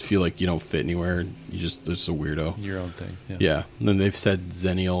just feel like you don't fit anywhere. You just there's a weirdo. Your own thing. Yeah. And then they've said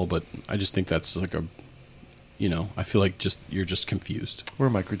Zennial, but I just think that's like a, I feel like you're just confused. We're a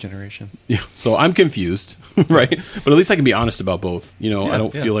micro generation. Yeah. So I'm confused, right? But at least I can be honest about both. I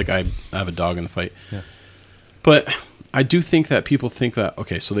don't yeah. feel like I have a dog in the fight. Yeah. But I do think that people think that,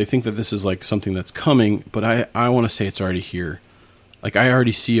 okay, so they think that this is like something that's coming, but I want to say it's already here. Like I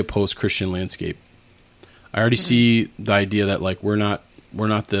already see a post-Christian landscape. I already see the idea that like we're not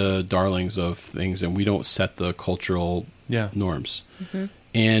the darlings of things, and we don't set the cultural norms. Mm-hmm.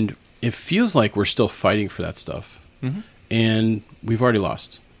 And it feels like we're still fighting for that stuff. Mm-hmm. And we've already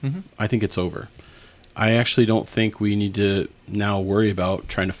lost. Mm-hmm. I think it's over. I actually don't think we need to now worry about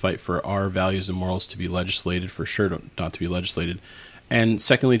trying to fight for our values and morals to be legislated, for sure not to be legislated. And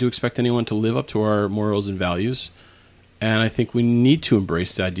secondly, to expect anyone to live up to our morals and values. And I think we need to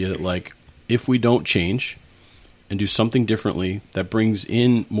embrace the idea that, like, if we don't change and do something differently that brings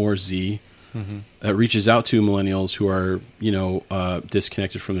in more Z, mm-hmm. that reaches out to millennials who are,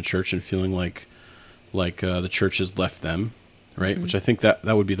 disconnected from the church and feeling like the church has left them, right? Mm-hmm. Which I think that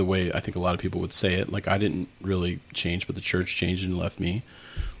would be the way I think a lot of people would say it. Like, I didn't really change, but the church changed and left me.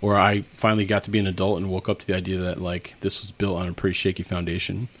 Or I finally got to be an adult and woke up to the idea that, like, this was built on a pretty shaky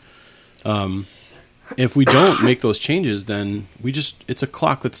foundation. If we don't make those changes, then it's a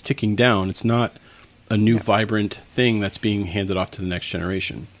clock that's ticking down. It's not a new vibrant thing that's being handed off to the next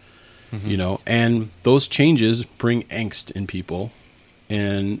generation, mm-hmm. And those changes bring angst in people,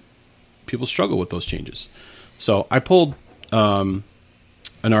 and people struggle with those changes. So I pulled an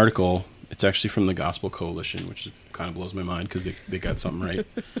article. It's actually from the Gospel Coalition, which kind of blows my mind because they got something right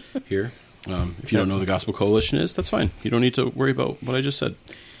here. If you don't know what the Gospel Coalition is, that's fine. You don't need to worry about what I just said.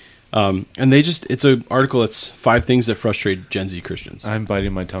 And it's an article that's 5 things that frustrate Gen Z Christians. I'm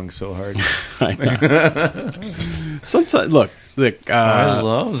biting my tongue so hard. I know. Sometimes, look, I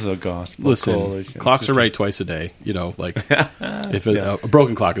love the Gospel listen, Coalition. Clocks are right twice a day. If a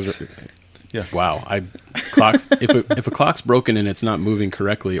broken clock is right. Yeah. Wow. Clocks. If a clock's broken and it's not moving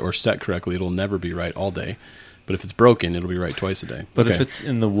correctly or set correctly, it'll never be right all day. But if it's broken, it'll be right twice a day. But if it's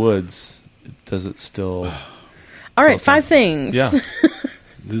in the woods, does it still? All right, 5 things. Yeah.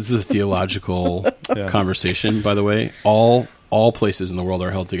 This is a theological conversation, by the way. All places in the world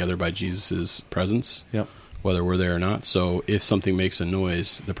are held together by Jesus' presence, whether we're there or not. So if something makes a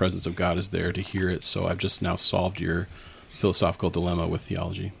noise, the presence of God is there to hear it. So I've just now solved your philosophical dilemma with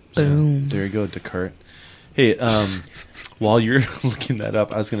theology. So, boom. There you go, Descartes. Hey, while you're looking that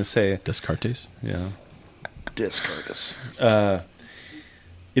up, I was going to say... Descartes? Yeah. Descartes.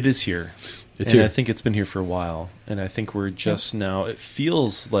 It is here. It's here. I think it's been here for a while. And I think we're just now... It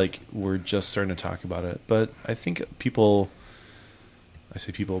feels like we're just starting to talk about it. But I think people... I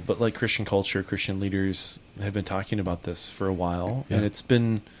say people, but like Christian culture, Christian leaders have been talking about this for a while. Yeah. And it's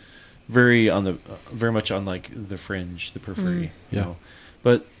been very much on like the fringe, the periphery. You know?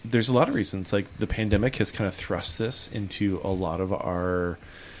 But there's a lot of reasons. Like the pandemic has kind of thrust this into a lot of our,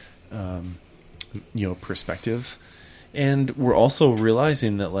 perspective, and we're also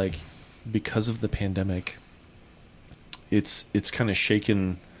realizing that like because of the pandemic, it's kind of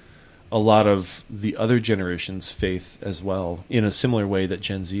shaken a lot of the other generation's faith as well, in a similar way that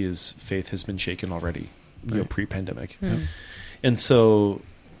Gen Z's faith has been shaken already, pre-pandemic, and so,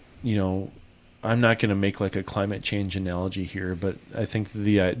 I'm not going to make like a climate change analogy here, but I think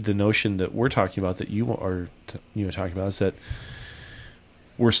the notion that we're talking about, that you are talking about, is that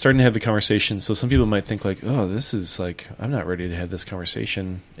we're starting to have the conversation. So some people might think like, oh, this is like, I'm not ready to have this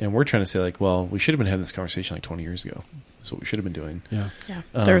conversation. And we're trying to say like, well, we should have been having this conversation like 20 years ago. That's what we should have been doing. Yeah.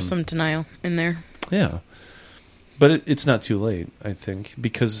 There's some denial in there. Yeah. But it's not too late, I think,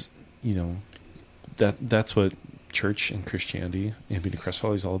 because, that's what church and Christianity and being a Christ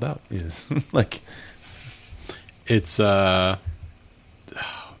follower is all about, is like... It's The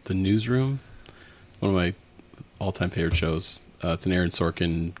Newsroom, one of my all-time favorite shows. It's an Aaron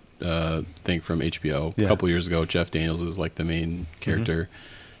Sorkin thing from HBO. A couple years ago, Jeff Daniels is like the main character.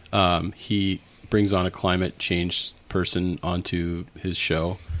 Mm-hmm. He brings on a climate change person onto his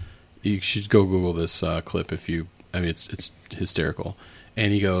show. You should go Google this clip it's hysterical.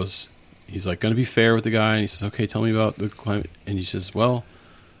 And he's like, going to be fair with the guy. And he says, okay, tell me about the climate. And he says, well,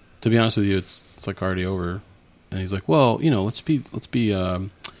 to be honest with you, it's like already over. And he's like, well, let's be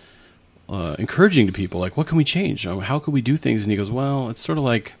encouraging to people. Like, what can we change? How could we do things? And he goes, well, it's sort of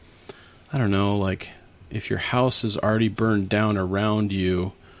like, I don't know, like if your house is already burned down around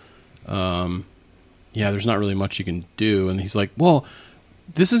you, yeah, there's not really much you can do. And he's like, well,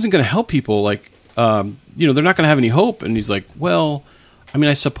 this isn't going to help people. Like, they're not going to have any hope. And he's like, well, I mean,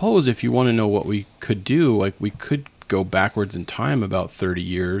 I suppose if you want to know what we could do, like we could go backwards in time about 30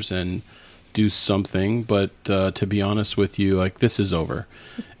 years and do something. But to be honest with you, like this is over.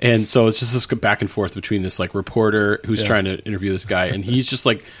 And so it's just this back and forth between this like reporter who's trying to interview this guy. And he's just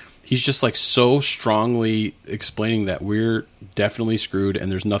like so strongly explaining that we're definitely screwed and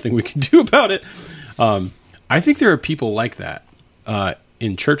there's nothing we can do about it. I think there are people like that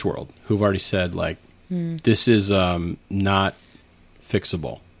in church world who've already said like, this is not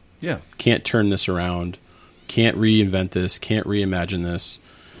fixable. Yeah. Can't turn this around. Can't reinvent this. Can't reimagine this.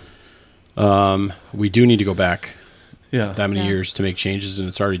 We do need to go back that many years to make changes, and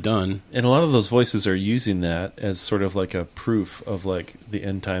it's already done. And a lot of those voices are using that as sort of like a proof of like the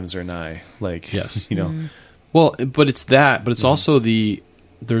end times are nigh. Like, yes. Well, but it's that, but it's also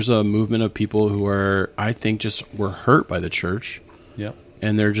there's a movement of people who are, I think, just were hurt by the church. Yeah.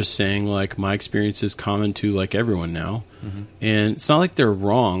 And they're just saying like, my experience is common to like everyone now. And it's not like they're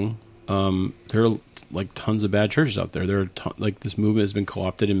wrong. There are like tons of bad churches out there. There are like this movement has been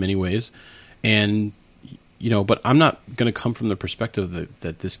co-opted in many ways, and but I'm not going to come from the perspective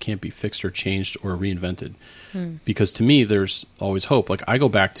that this can't be fixed or changed or reinvented, because to me there's always hope. Like I go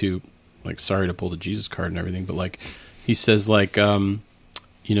back to like, sorry to pull the Jesus card and everything, but like he says like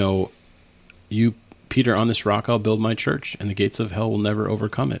you, Peter, on this rock I'll build my church, and the gates of hell will never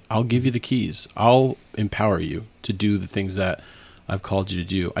overcome it. I'll give you the keys. I'll empower you to do the things that I've called you to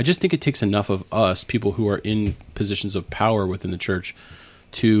do. I just think it takes enough of us, people who are in positions of power within the church,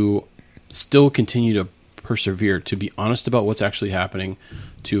 to still continue to persevere, to be honest about what's actually happening,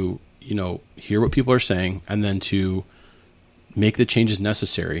 to, hear what people are saying, and then to make the changes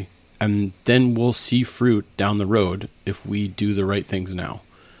necessary. And then we'll see fruit down the road if we do the right things now.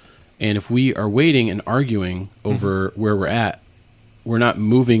 And if we are waiting and arguing over where we're at, we're not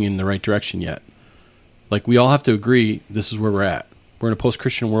moving in the right direction yet. Like, we all have to agree this is where we're at. We're in a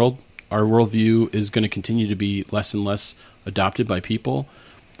post-Christian world. Our worldview is going to continue to be less and less adopted by people.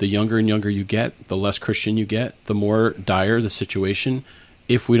 The younger and younger you get, the less Christian you get, the more dire the situation.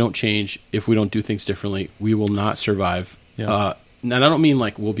 If we don't change, if we don't do things differently, we will not survive. Yeah. And I don't mean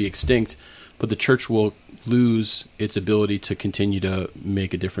like we'll be extinct, but the church will lose its ability to continue to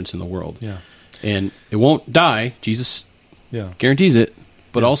make a difference in the world. Yeah. And it won't die. Jesus guarantees it.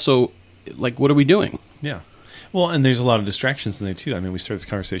 But also, like, what are we doing? Yeah. Well, and there's a lot of distractions in there too. I mean, we started this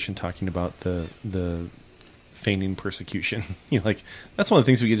conversation talking about the feigning persecution. Like that's one of the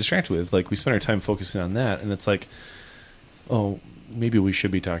things we get distracted with. Like we spend our time focusing on that, and it's like, oh, maybe we should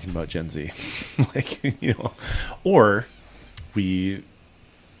be talking about Gen Z, or we,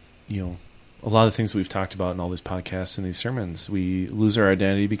 a lot of the things that we've talked about in all these podcasts and these sermons, we lose our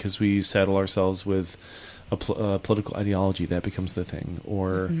identity because we saddle ourselves with a political ideology. That becomes the thing.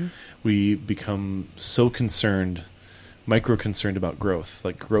 Or we become so micro-concerned about growth.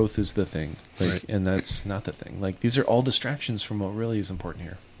 Like, growth is the thing. Like, right. And that's not the thing. Like, these are all distractions from what really is important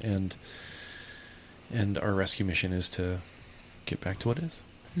here. And our rescue mission is to get back to what is.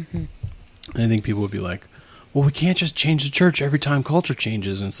 I think people would be like, well, we can't just change the church every time culture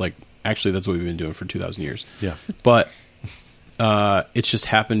changes. And it's like, actually, that's what we've been doing for 2,000 years. Yeah. But it's just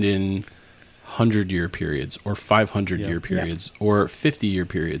happened in 100-year periods or 500-year periods or 50-year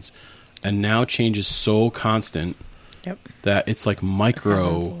periods. And now change is so constant that it's like micro. It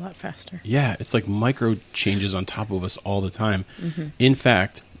happens a lot faster. Yeah, it's like micro changes on top of us all the time. In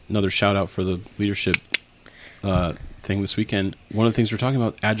fact, another shout out for the leadership thing this weekend. One of the things we're talking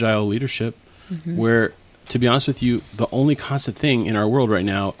about, agile leadership, where, to be honest with you, the only constant thing in our world right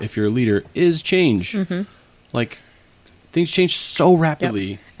now, if you're a leader, is change. Like, things change so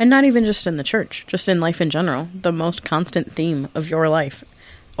rapidly. And not even just in the church, just in life in general. The most constant theme of your life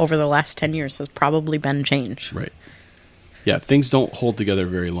over the last 10 years has probably been change. Right. Yeah, things don't hold together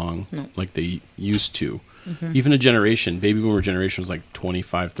very long like they used to. Even a generation, baby boomer generation was like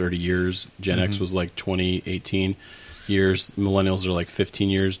 25, 30 years. Gen X was like 20, 18 years. Millennials are like 15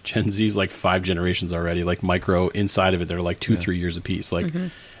 years. Gen Z is like 5 generations already. Like micro inside of it, they're like 2-3 years apiece. Like,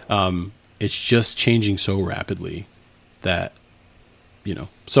 it's just changing so rapidly that,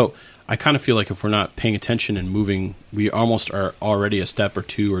 so I kind of feel like if we're not paying attention and moving, we almost are already a step or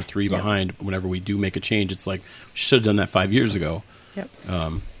 2 or 3 behind. Whenever we do make a change, it's like, we should have done that 5 years ago.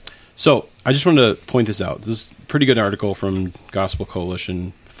 So I just wanted to point this out. This is a pretty good article from Gospel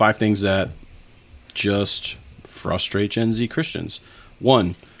Coalition. 5 things that just frustrate Gen Z Christians.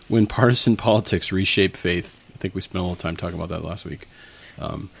 1, when partisan politics reshape faith. I think we spent a little time talking about that last week.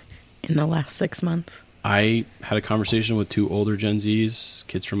 In the last 6 months. I had a conversation with 2 older Gen Zs,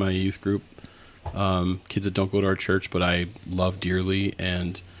 kids from my youth group, kids that don't go to our church, but I love dearly,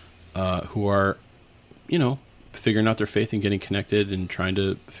 and who are, figuring out their faith and getting connected and trying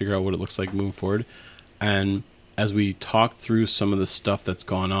to figure out what it looks like moving forward. And as we talked through some of the stuff that's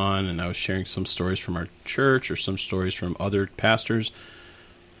gone on, and I was sharing some stories from our church or some stories from other pastors,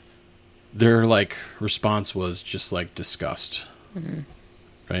 their response was just disgust,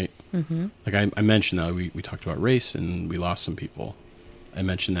 right? Mm-hmm. I mentioned that we talked about race and we lost some people. I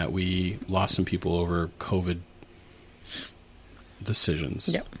mentioned that we lost some people over COVID decisions.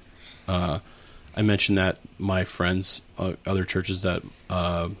 Yep. I mentioned that my friends, other churches that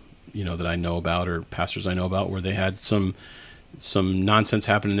that I know about, or pastors I know about, where they had some nonsense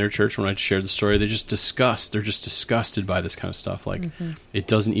happen in their church. When I shared the story, they're just disgusted by this kind of stuff. It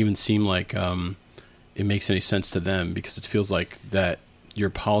doesn't even seem like it makes any sense to them, because it feels like that your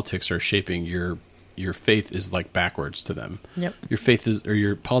politics are shaping your faith is backwards to them. Yep. Your faith is, or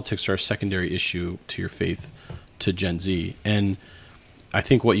your politics are a secondary issue to your faith to Gen Z. And I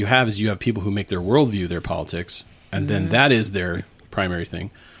think what you have is you have people who make their worldview their politics, and then that is their primary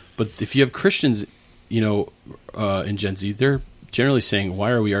thing. But if you have Christians, in Gen Z, they're generally saying,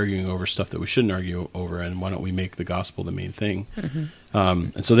 why are we arguing over stuff that we shouldn't argue over, and why don't we make the gospel the main thing?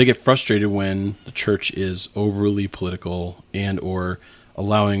 Mm-hmm. And so they get frustrated when the church is overly political and or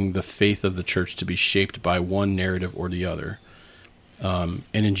allowing the faith of the church to be shaped by one narrative or the other. And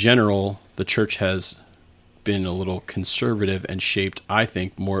in general, the church has been a little conservative and shaped, I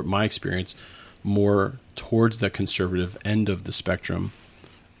think, more, my experience, more towards the conservative end of the spectrum,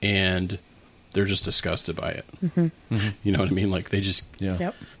 and they're just disgusted by it. Mm-hmm. Mm-hmm. You know what I mean? They just,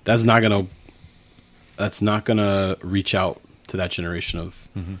 Yep. that's not gonna reach out to that generation of,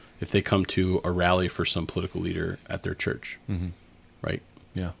 if they come to a rally for some political leader at their church, right?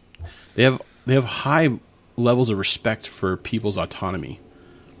 Yeah, they have high levels of respect for people's autonomy.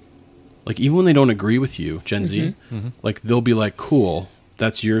 Even when they don't agree with you, Gen Z, they'll be like, cool,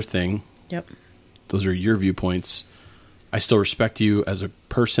 that's your thing. Yep. Those are your viewpoints. I still respect you as a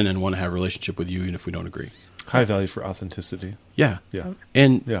person and want to have a relationship with you, even if we don't agree. High value for authenticity. Yeah. Yeah.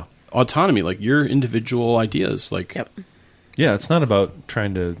 And yeah. Autonomy, your individual ideas. Yep. Yeah, it's not about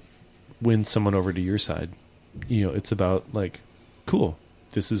trying to win someone over to your side. It's about cool,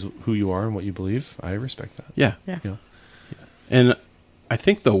 this is who you are and what you believe. I respect that. Yeah. Yeah. And I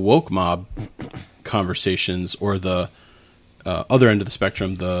think the woke mob conversations, or the other end of the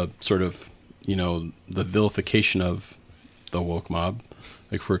spectrum, the sort of, the vilification of the woke mob,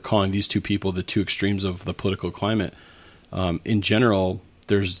 if we're calling these two people the two extremes of the political climate, in general,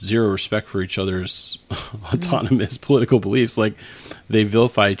 there's zero respect for each other's autonomous political beliefs. They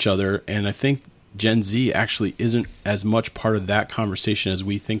vilify each other, and I think Gen Z actually isn't as much part of that conversation as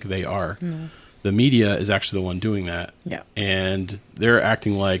we think they are. Mm. The media is actually the one doing that. Yeah. And they're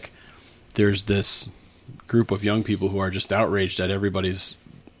acting like there's this group of young people who are just outraged at everybody's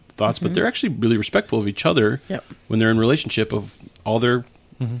thoughts, but they're actually really respectful of each other when they're in relationship of all their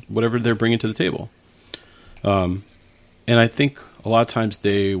whatever they're bringing to the table. And I think a lot of times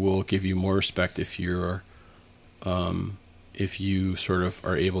they will give you more respect if you're if you sort of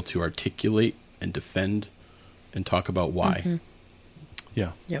are able to articulate and defend and talk about why. Mm-hmm.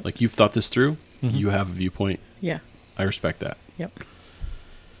 Yeah. Yep. You've thought this through. Mm-hmm. You have a viewpoint. Yeah. I respect that. Yep.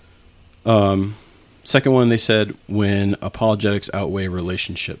 Second one, they said when apologetics outweigh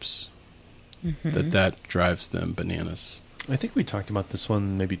relationships, that drives them bananas. I think we talked about this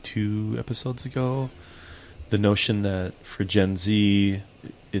one maybe 2 episodes ago. The notion that for Gen Z,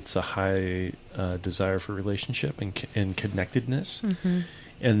 it's a high desire for relationship and connectedness. Mm-hmm.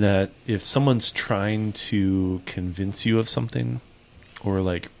 And that if someone's trying to convince you of something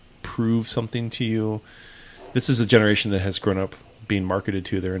or prove something to you, this is a generation that has grown up being marketed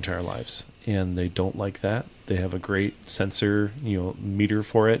to their entire lives, and they don't like that. They have a great sensor, meter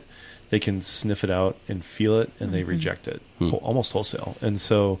for it. They can sniff it out and feel it, and they reject it almost wholesale. And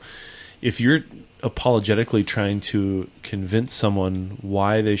so if you're apologetically trying to convince someone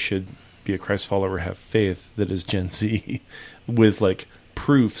why they should be a Christ follower or have faith that is Gen Z with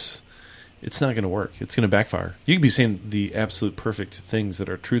proofs, it's not going to work. It's going to backfire. You can be saying the absolute perfect things that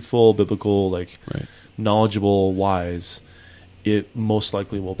are truthful, biblical, right. knowledgeable, wise. It most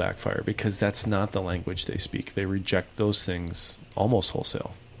likely will backfire because that's not the language they speak. They reject those things almost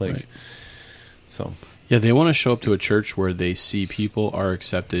wholesale. Right. So yeah, they want to show up to a church where they see people are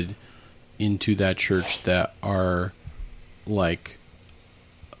accepted into that church that are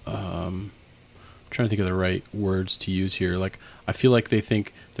I'm trying to think of the right words to use here. I feel like they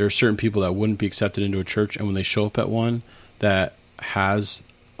think there are certain people that wouldn't be accepted into a church, and when they show up at one that has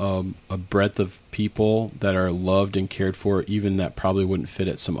a breadth of people that are loved and cared for, even that probably wouldn't fit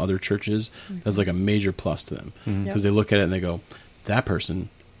at some other churches. That's like a major plus to them, because they look at it and they go, that person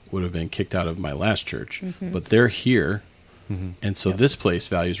would have been kicked out of my last church, but they're here, and so this place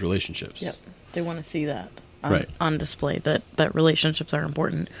values relationships. Yep. They want to see that Right. on display, that relationships are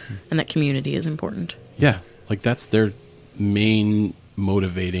important and that community is important. Yeah, like that's their main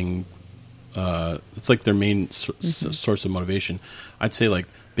motivating. It's like their main source of motivation. I'd say like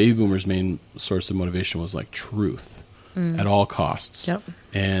baby boomers' main source of motivation was like truth at all costs. Yep.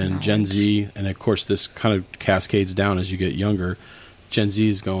 And Gen Z, and of course this kind of cascades down as you get younger. Gen Z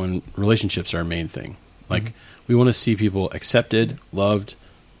is going, relationships are our main thing. Like we want to see people accepted, loved,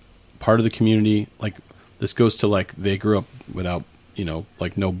 part of the community. Like this goes to like they grew up without,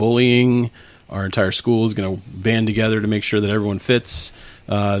 like no bullying. Our entire school is going to band together to make sure that everyone fits.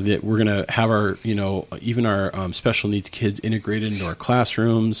 That we're going to have our, even our special needs kids integrated into our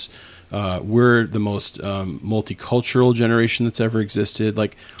classrooms. We're the most multicultural generation that's ever existed.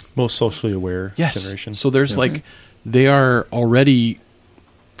 Like Most socially aware yes. generation. So there's like, they are already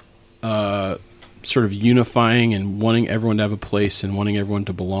sort of unifying and wanting everyone to have a place and wanting everyone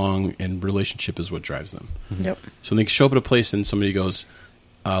to belong, and relationship is what drives them. Yep. So when they show up at a place and somebody goes,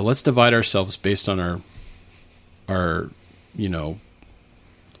 let's divide ourselves based on our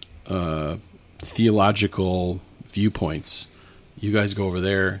theological viewpoints. You guys go over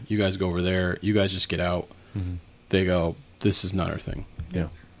there. You guys go over there. You guys just get out. They go, this is not our thing. Yeah.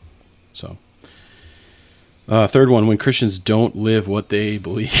 So, third one, when Christians don't live what they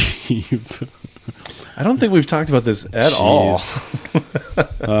believe. I don't think we've talked about this at all.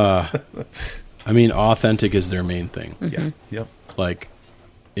 I mean, authentic is their main thing. Yeah. Yep. Like,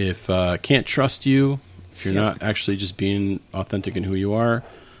 if can't trust you, if you're not actually just being authentic in who you are,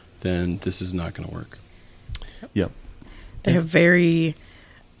 then this is not going to work. Yep. They have very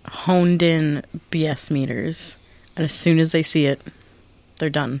honed in BS meters, and as soon as they see it,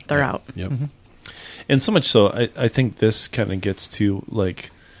 they're done. They're out. Yep. And so much so, I think this kind of gets to, like,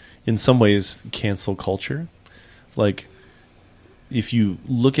 in some ways, cancel culture. Like, if you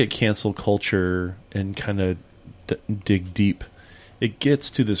look at cancel culture and kind of dig deep, it gets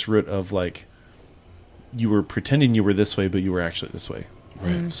to this root of, like, you were pretending you were this way, but you were actually this way.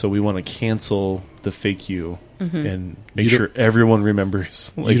 Right. So we want to cancel the fake you and make sure everyone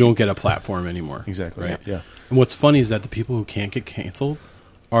remembers. You don't get a platform anymore. Exactly. Right. Yeah. And what's funny is that the people who can't get canceled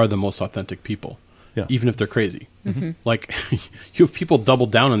are the most authentic people. Yeah. Even if they're crazy. Like you have people double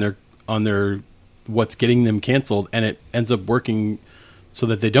down on their what's getting them canceled, and it ends up working so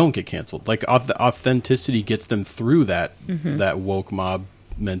that they don't get canceled. Like authenticity gets them through that woke mob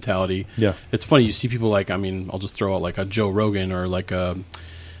mentality. Yeah. It's funny, you see people like, I mean, I'll just throw out like a Joe Rogan or like a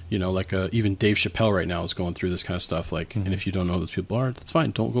even Dave Chappelle right now is going through this kind of stuff. Like, and if you don't know who those people are, that's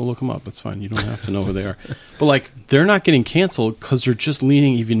fine. Don't go look them up. It's fine. You don't have to know who they are. But like, they're not getting canceled because they're just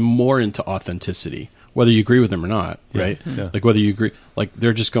leaning even more into authenticity, whether you agree with them or not. Right. Yeah. Like whether you agree, like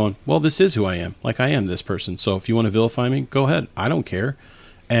they're just going, well, this is who I am. Like I am this person. So if you want to vilify me, go ahead. I don't care.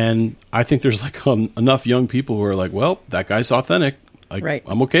 And I think there's like enough young people who are like, well, that guy's authentic. Like, Right.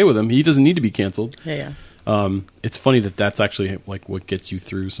 I'm okay with him. He doesn't need to be canceled. Yeah. It's funny that that's actually like what gets you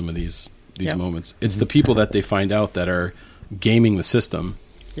through some of these moments. It's the people that they find out that are gaming the system,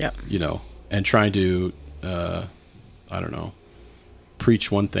 Yep. and trying to, I don't know, preach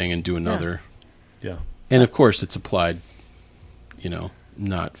one thing and do another. Yeah. And of course it's applied,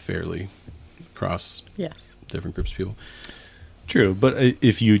 not fairly across Yes. different groups of people. True. But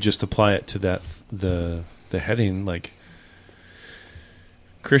if you just apply it to that, the heading, like,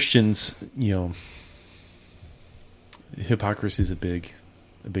 Christians, hypocrisy is a big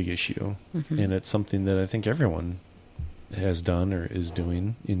issue, and it's something that I think everyone has done or is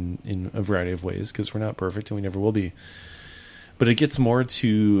doing in a variety of ways, because we're not perfect and we never will be. But it gets more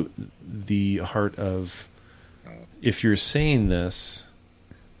to the heart of, if you're saying this,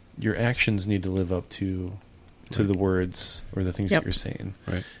 your actions need to live up to the words or the things that you're saying.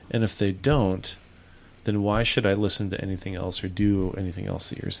 Right. And if they don't, then why should I listen to anything else or do anything else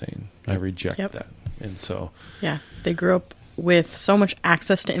that you're saying? I reject that. And so... Yeah. They grew up with so much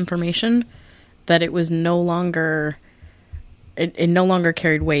access to information that it was no longer... It no longer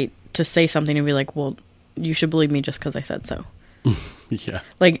carried weight to say something and be like, well, you should believe me just because I said so. Yeah.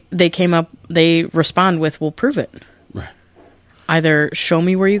 Like, they respond with, well, prove it. Right. Either show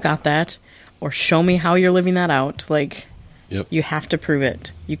me where you got that, or show me how you're living that out. Like, you have to prove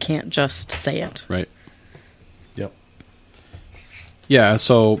it. You can't just say it. Right. Yep. Yeah,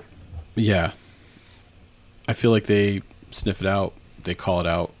 so, I feel like they sniff it out, they call it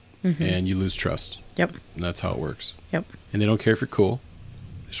out, and you lose trust. Yep. And that's how it works. Yep. And they don't care if you're cool.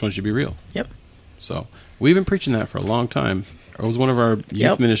 just want you to be real. Yep. So we've been preaching that for a long time. It was one of our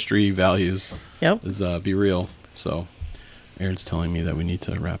youth ministry values. Yep. Is be real. So Aaron's telling me that we need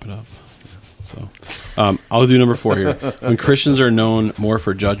to wrap it up. So I'll do number 4 here. When Christians are known more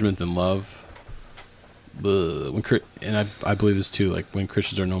for judgment than love. And I believe this too. Like when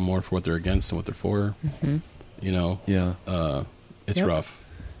Christians are known more for what they're against than what they're for. You know. Yeah. It's rough.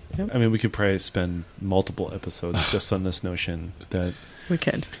 Yep. I mean, we could probably spend multiple episodes just on this notion that we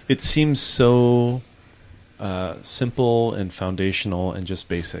could. It seems so simple and foundational and just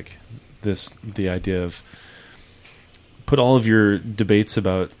basic. The idea of put all of your debates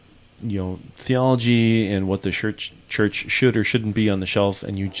about theology and what the church should or shouldn't be on the shelf,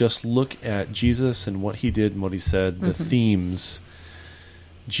 and you just look at Jesus and what he did and what he said. The themes.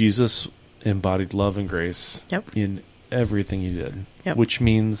 Jesus embodied love and grace in everything he did, which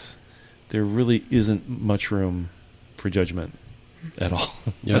means there really isn't much room for judgment at all.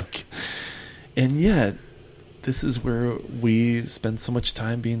 And yet, this is where we spend so much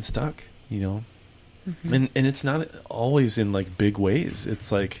time being stuck, and it's not always in like big ways.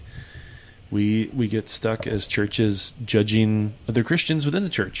 It's like we get stuck as churches judging other Christians within the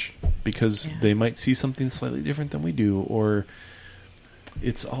church because they might see something slightly different than we do, or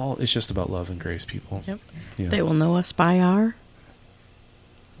it's just about love and grace, people. They will know us by our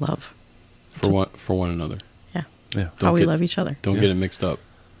love for one another. How we love each other. Don't get it mixed up.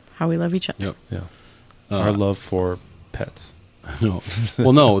 How we love each other. Our love for pets. No.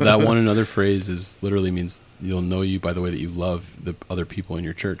 Well, no, that one another phrase literally means you'll know you by the way that you love the other people in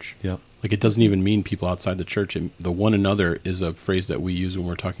your church. Like it doesn't even mean people outside the church. The one another is a phrase that we use when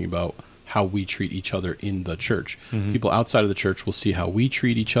we're talking about how we treat each other in the church. People outside of the church will see how we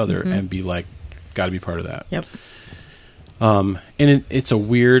treat each other and be like, got to be part of that. And it's a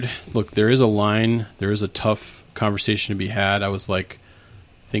weird look. There is a line. There is a tough conversation to be had. I was like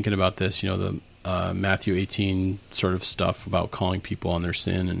thinking about this, the Matthew 18 sort of stuff about calling people on their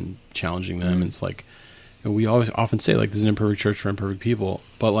sin and challenging them. And it's like, we always often say like, this is an imperfect church for imperfect people,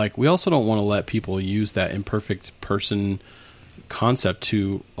 but like, we also don't want to let people use that imperfect person concept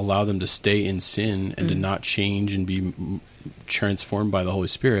to allow them to stay in sin and to not change and be transformed by the Holy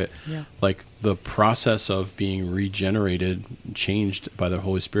Spirit. Like the process of being regenerated, changed by the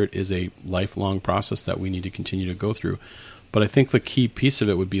Holy Spirit is a lifelong process that we need to continue to go through. But I think the key piece of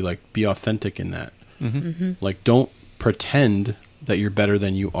it would be like, be authentic in that. Like don't pretend that you're better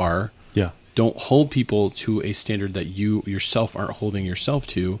than you are. Don't hold people to a standard that you yourself aren't holding yourself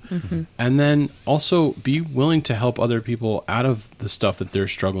to. And then also be willing to help other people out of the stuff that they're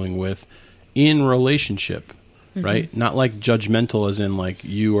struggling with in relationship, right? Not like judgmental as in like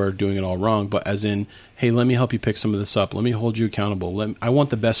you are doing it all wrong, but as in, hey, let me help you pick some of this up. Let me hold you accountable. I want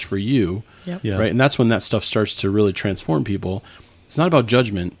the best for you, right? And that's when that stuff starts to really transform people. It's not about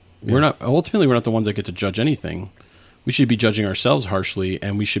judgment. We're not the ones that get to judge anything. We should be judging ourselves harshly,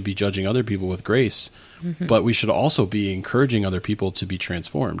 and we should be judging other people with grace, but we should also be encouraging other people to be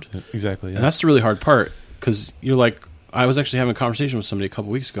transformed. Exactly. And that's the really hard part, because you're like, I was actually having a conversation with somebody a couple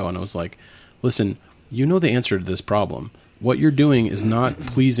weeks ago, and I was like, listen, you know the answer to this problem. What you're doing is not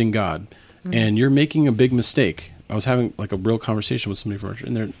pleasing God, and you're making a big mistake. I was having like a real conversation with somebody from our church,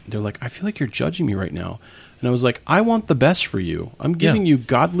 and they're like, I feel like you're judging me right now. And I was like, I want the best for you. I'm giving you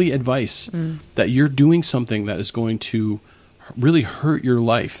godly advice that you're doing something that is going to really hurt your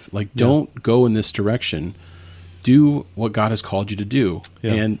life. Like, don't go in this direction. Do what God has called you to do.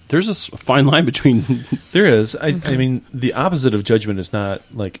 And there's a fine line between... There is. I mean, the opposite of judgment is not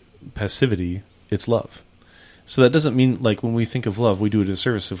like passivity. It's love. So that doesn't mean like when we think of love, we do a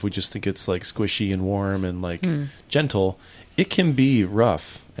disservice if we just think it's like squishy and warm and like gentle. It can be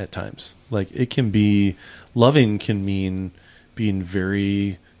rough at times. Like it can be... Loving can mean being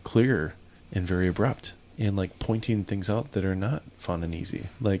very clear and very abrupt and like pointing things out that are not fun and easy.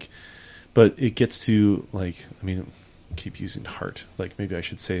 Like, but it gets to like, I mean, keep using heart. Like maybe I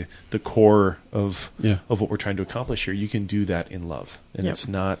should say the core of what we're trying to accomplish here. You can do that in love, and it's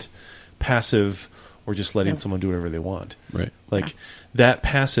not passive or just letting someone do whatever they want. Right. Like that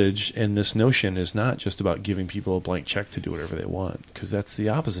passage and this notion is not just about giving people a blank check to do whatever they want, because that's the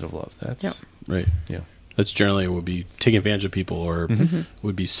opposite of love. That's right. That's generally would be taking advantage of people or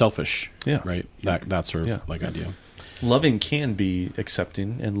would be selfish. Right. That sort of like idea. Loving can be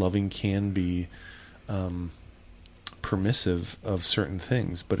accepting, and loving can be permissive of certain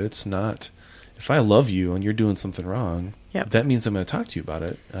things, but it's not. If I love you and you're doing something wrong, that means I'm going to talk to you about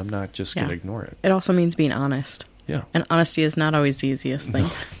it. I'm not just going to ignore it. It also means being honest. And honesty is not always the easiest thing.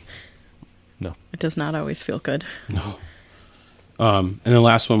 No. It does not always feel good. No. And the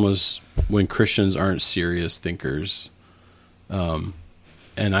last one was when Christians aren't serious thinkers.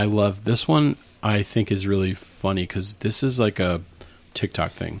 and I love this one. I think is really funny because this is like a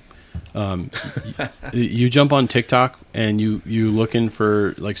TikTok thing. You jump on TikTok and you looking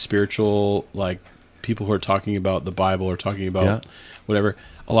for like spiritual, like people who are talking about the Bible or talking about whatever.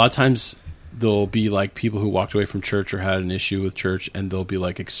 A lot of times there'll be like people who walked away from church or had an issue with church, and they'll be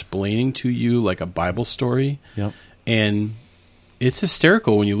like explaining to you like a Bible story. Yep. And it's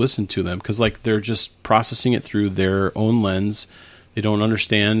hysterical when you listen to them because like they're just processing it through their own lens. They don't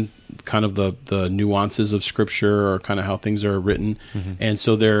understand kind of the nuances of Scripture or kind of how things are written. Mm-hmm. And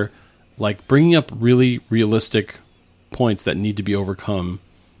so they're like bringing up really realistic points that need to be overcome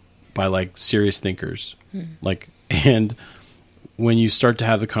by like serious thinkers. Like, and when you start to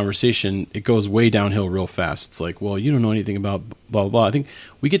have the conversation, it goes way downhill real fast. It's like, well, you don't know anything about blah, blah, blah. I think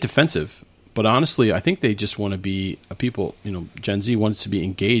we get defensive, but honestly, I think they just want to be people, Gen Z wants to be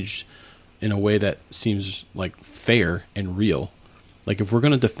engaged in a way that seems like fair and real. Like if we're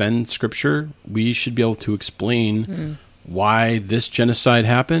going to defend Scripture, we should be able to explain why this genocide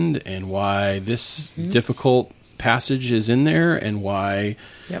happened and why this difficult passage is in there and why,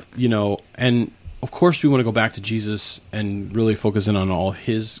 and of course we want to go back to Jesus and really focus in on all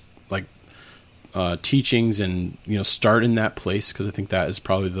his like teachings and, start in that place because I think that is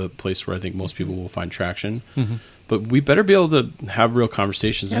probably the place where I think most people will find traction. Mm-hmm. But we better be able to have real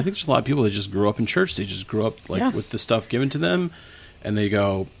conversations. Yeah. I think there's a lot of people that just grew up in church. They just grew up with the stuff given to them. And they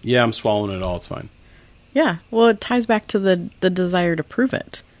go, yeah, I'm swallowing it all. It's fine. Yeah. Well, it ties back to the desire to prove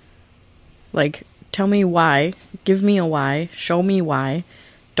it. Like, tell me why. Give me a why. Show me why.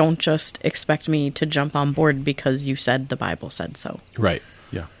 Don't just expect me to jump on board because you said the Bible said so. Right.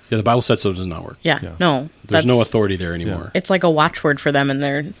 Yeah. Yeah, the Bible said so does not work. Yeah. No. There's no authority there anymore. Yeah. It's like a watchword for them, and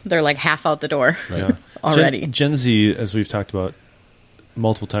they're like half out the door already. Gen Z, as we've talked about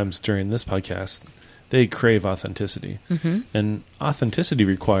multiple times during this podcast, they crave authenticity. Mm-hmm. And authenticity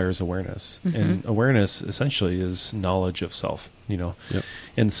requires awareness. Mm-hmm. And awareness essentially is knowledge of self, Yep.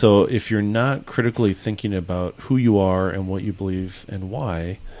 And so if you're not critically thinking about who you are and what you believe and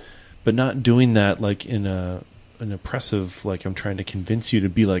why, but not doing that like in an oppressive, like I'm trying to convince you to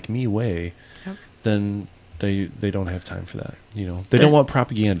be like me way, then they don't have time for that. They don't want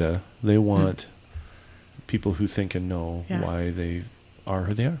propaganda. They want people who think and know why they are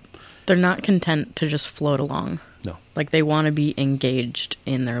who they are. They're not content to just float along. No. Like they want to be engaged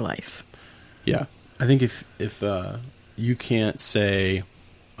in their life. Yeah. I think if you can't say,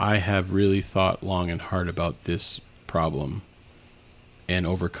 I have really thought long and hard about this problem and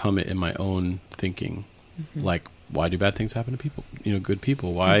overcome it in my own thinking, like why do bad things happen to people? Good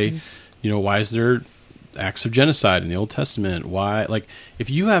people. Why, why is there acts of genocide in the Old Testament? Why, like, if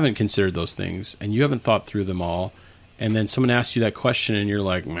you haven't considered those things and you haven't thought through them all, and then someone asks you that question and you're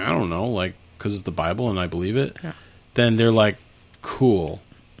like, I don't know, like, because it's the Bible and I believe it, then they're like, cool,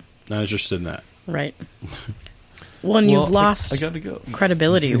 not interested in that. Right. Well, and you've lost I gotta go.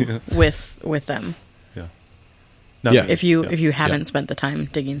 credibility with them. Yeah. If you haven't spent the time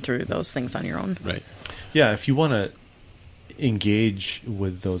digging through those things on your own. Right. Yeah, if you want to engage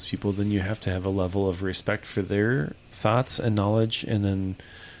with those people, then you have to have a level of respect for their thoughts and knowledge, and then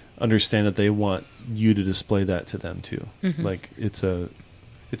understand that they want you to display that to them too. Mm-hmm. Like it's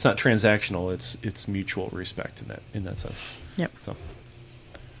not transactional, it's mutual respect in that sense. Yep. So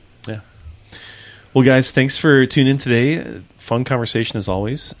yeah. Well, guys, thanks for tuning in today. Fun conversation as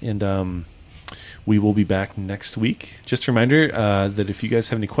always, and we will be back next week. Just a reminder that if you guys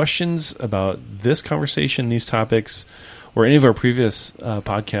have any questions about this conversation, these topics, or any of our previous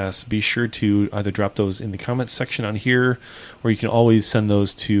podcasts, be sure to either drop those in the comments section on here, or you can always send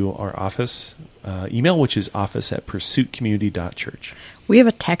those to our office email, which is office@pursuitcommunity.church. We have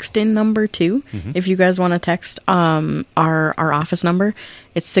a text-in number, too. Mm-hmm. If you guys want to text our office number,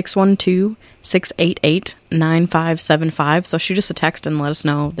 it's 612-688-9575. So shoot us a text and let us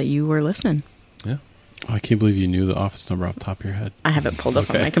know that you were listening. Yeah. Oh, I can't believe you knew the office number off the top of your head. I have it pulled up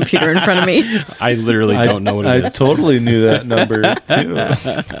on my computer in front of me. I literally don't know what it is. I totally knew that number, too.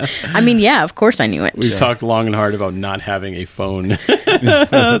 I mean, yeah, of course I knew it. We've talked long and hard about not having a phone.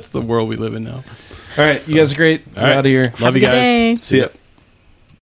 That's the world we live in now. All right, you guys are great. We're out of here. Love you guys. Day. See ya.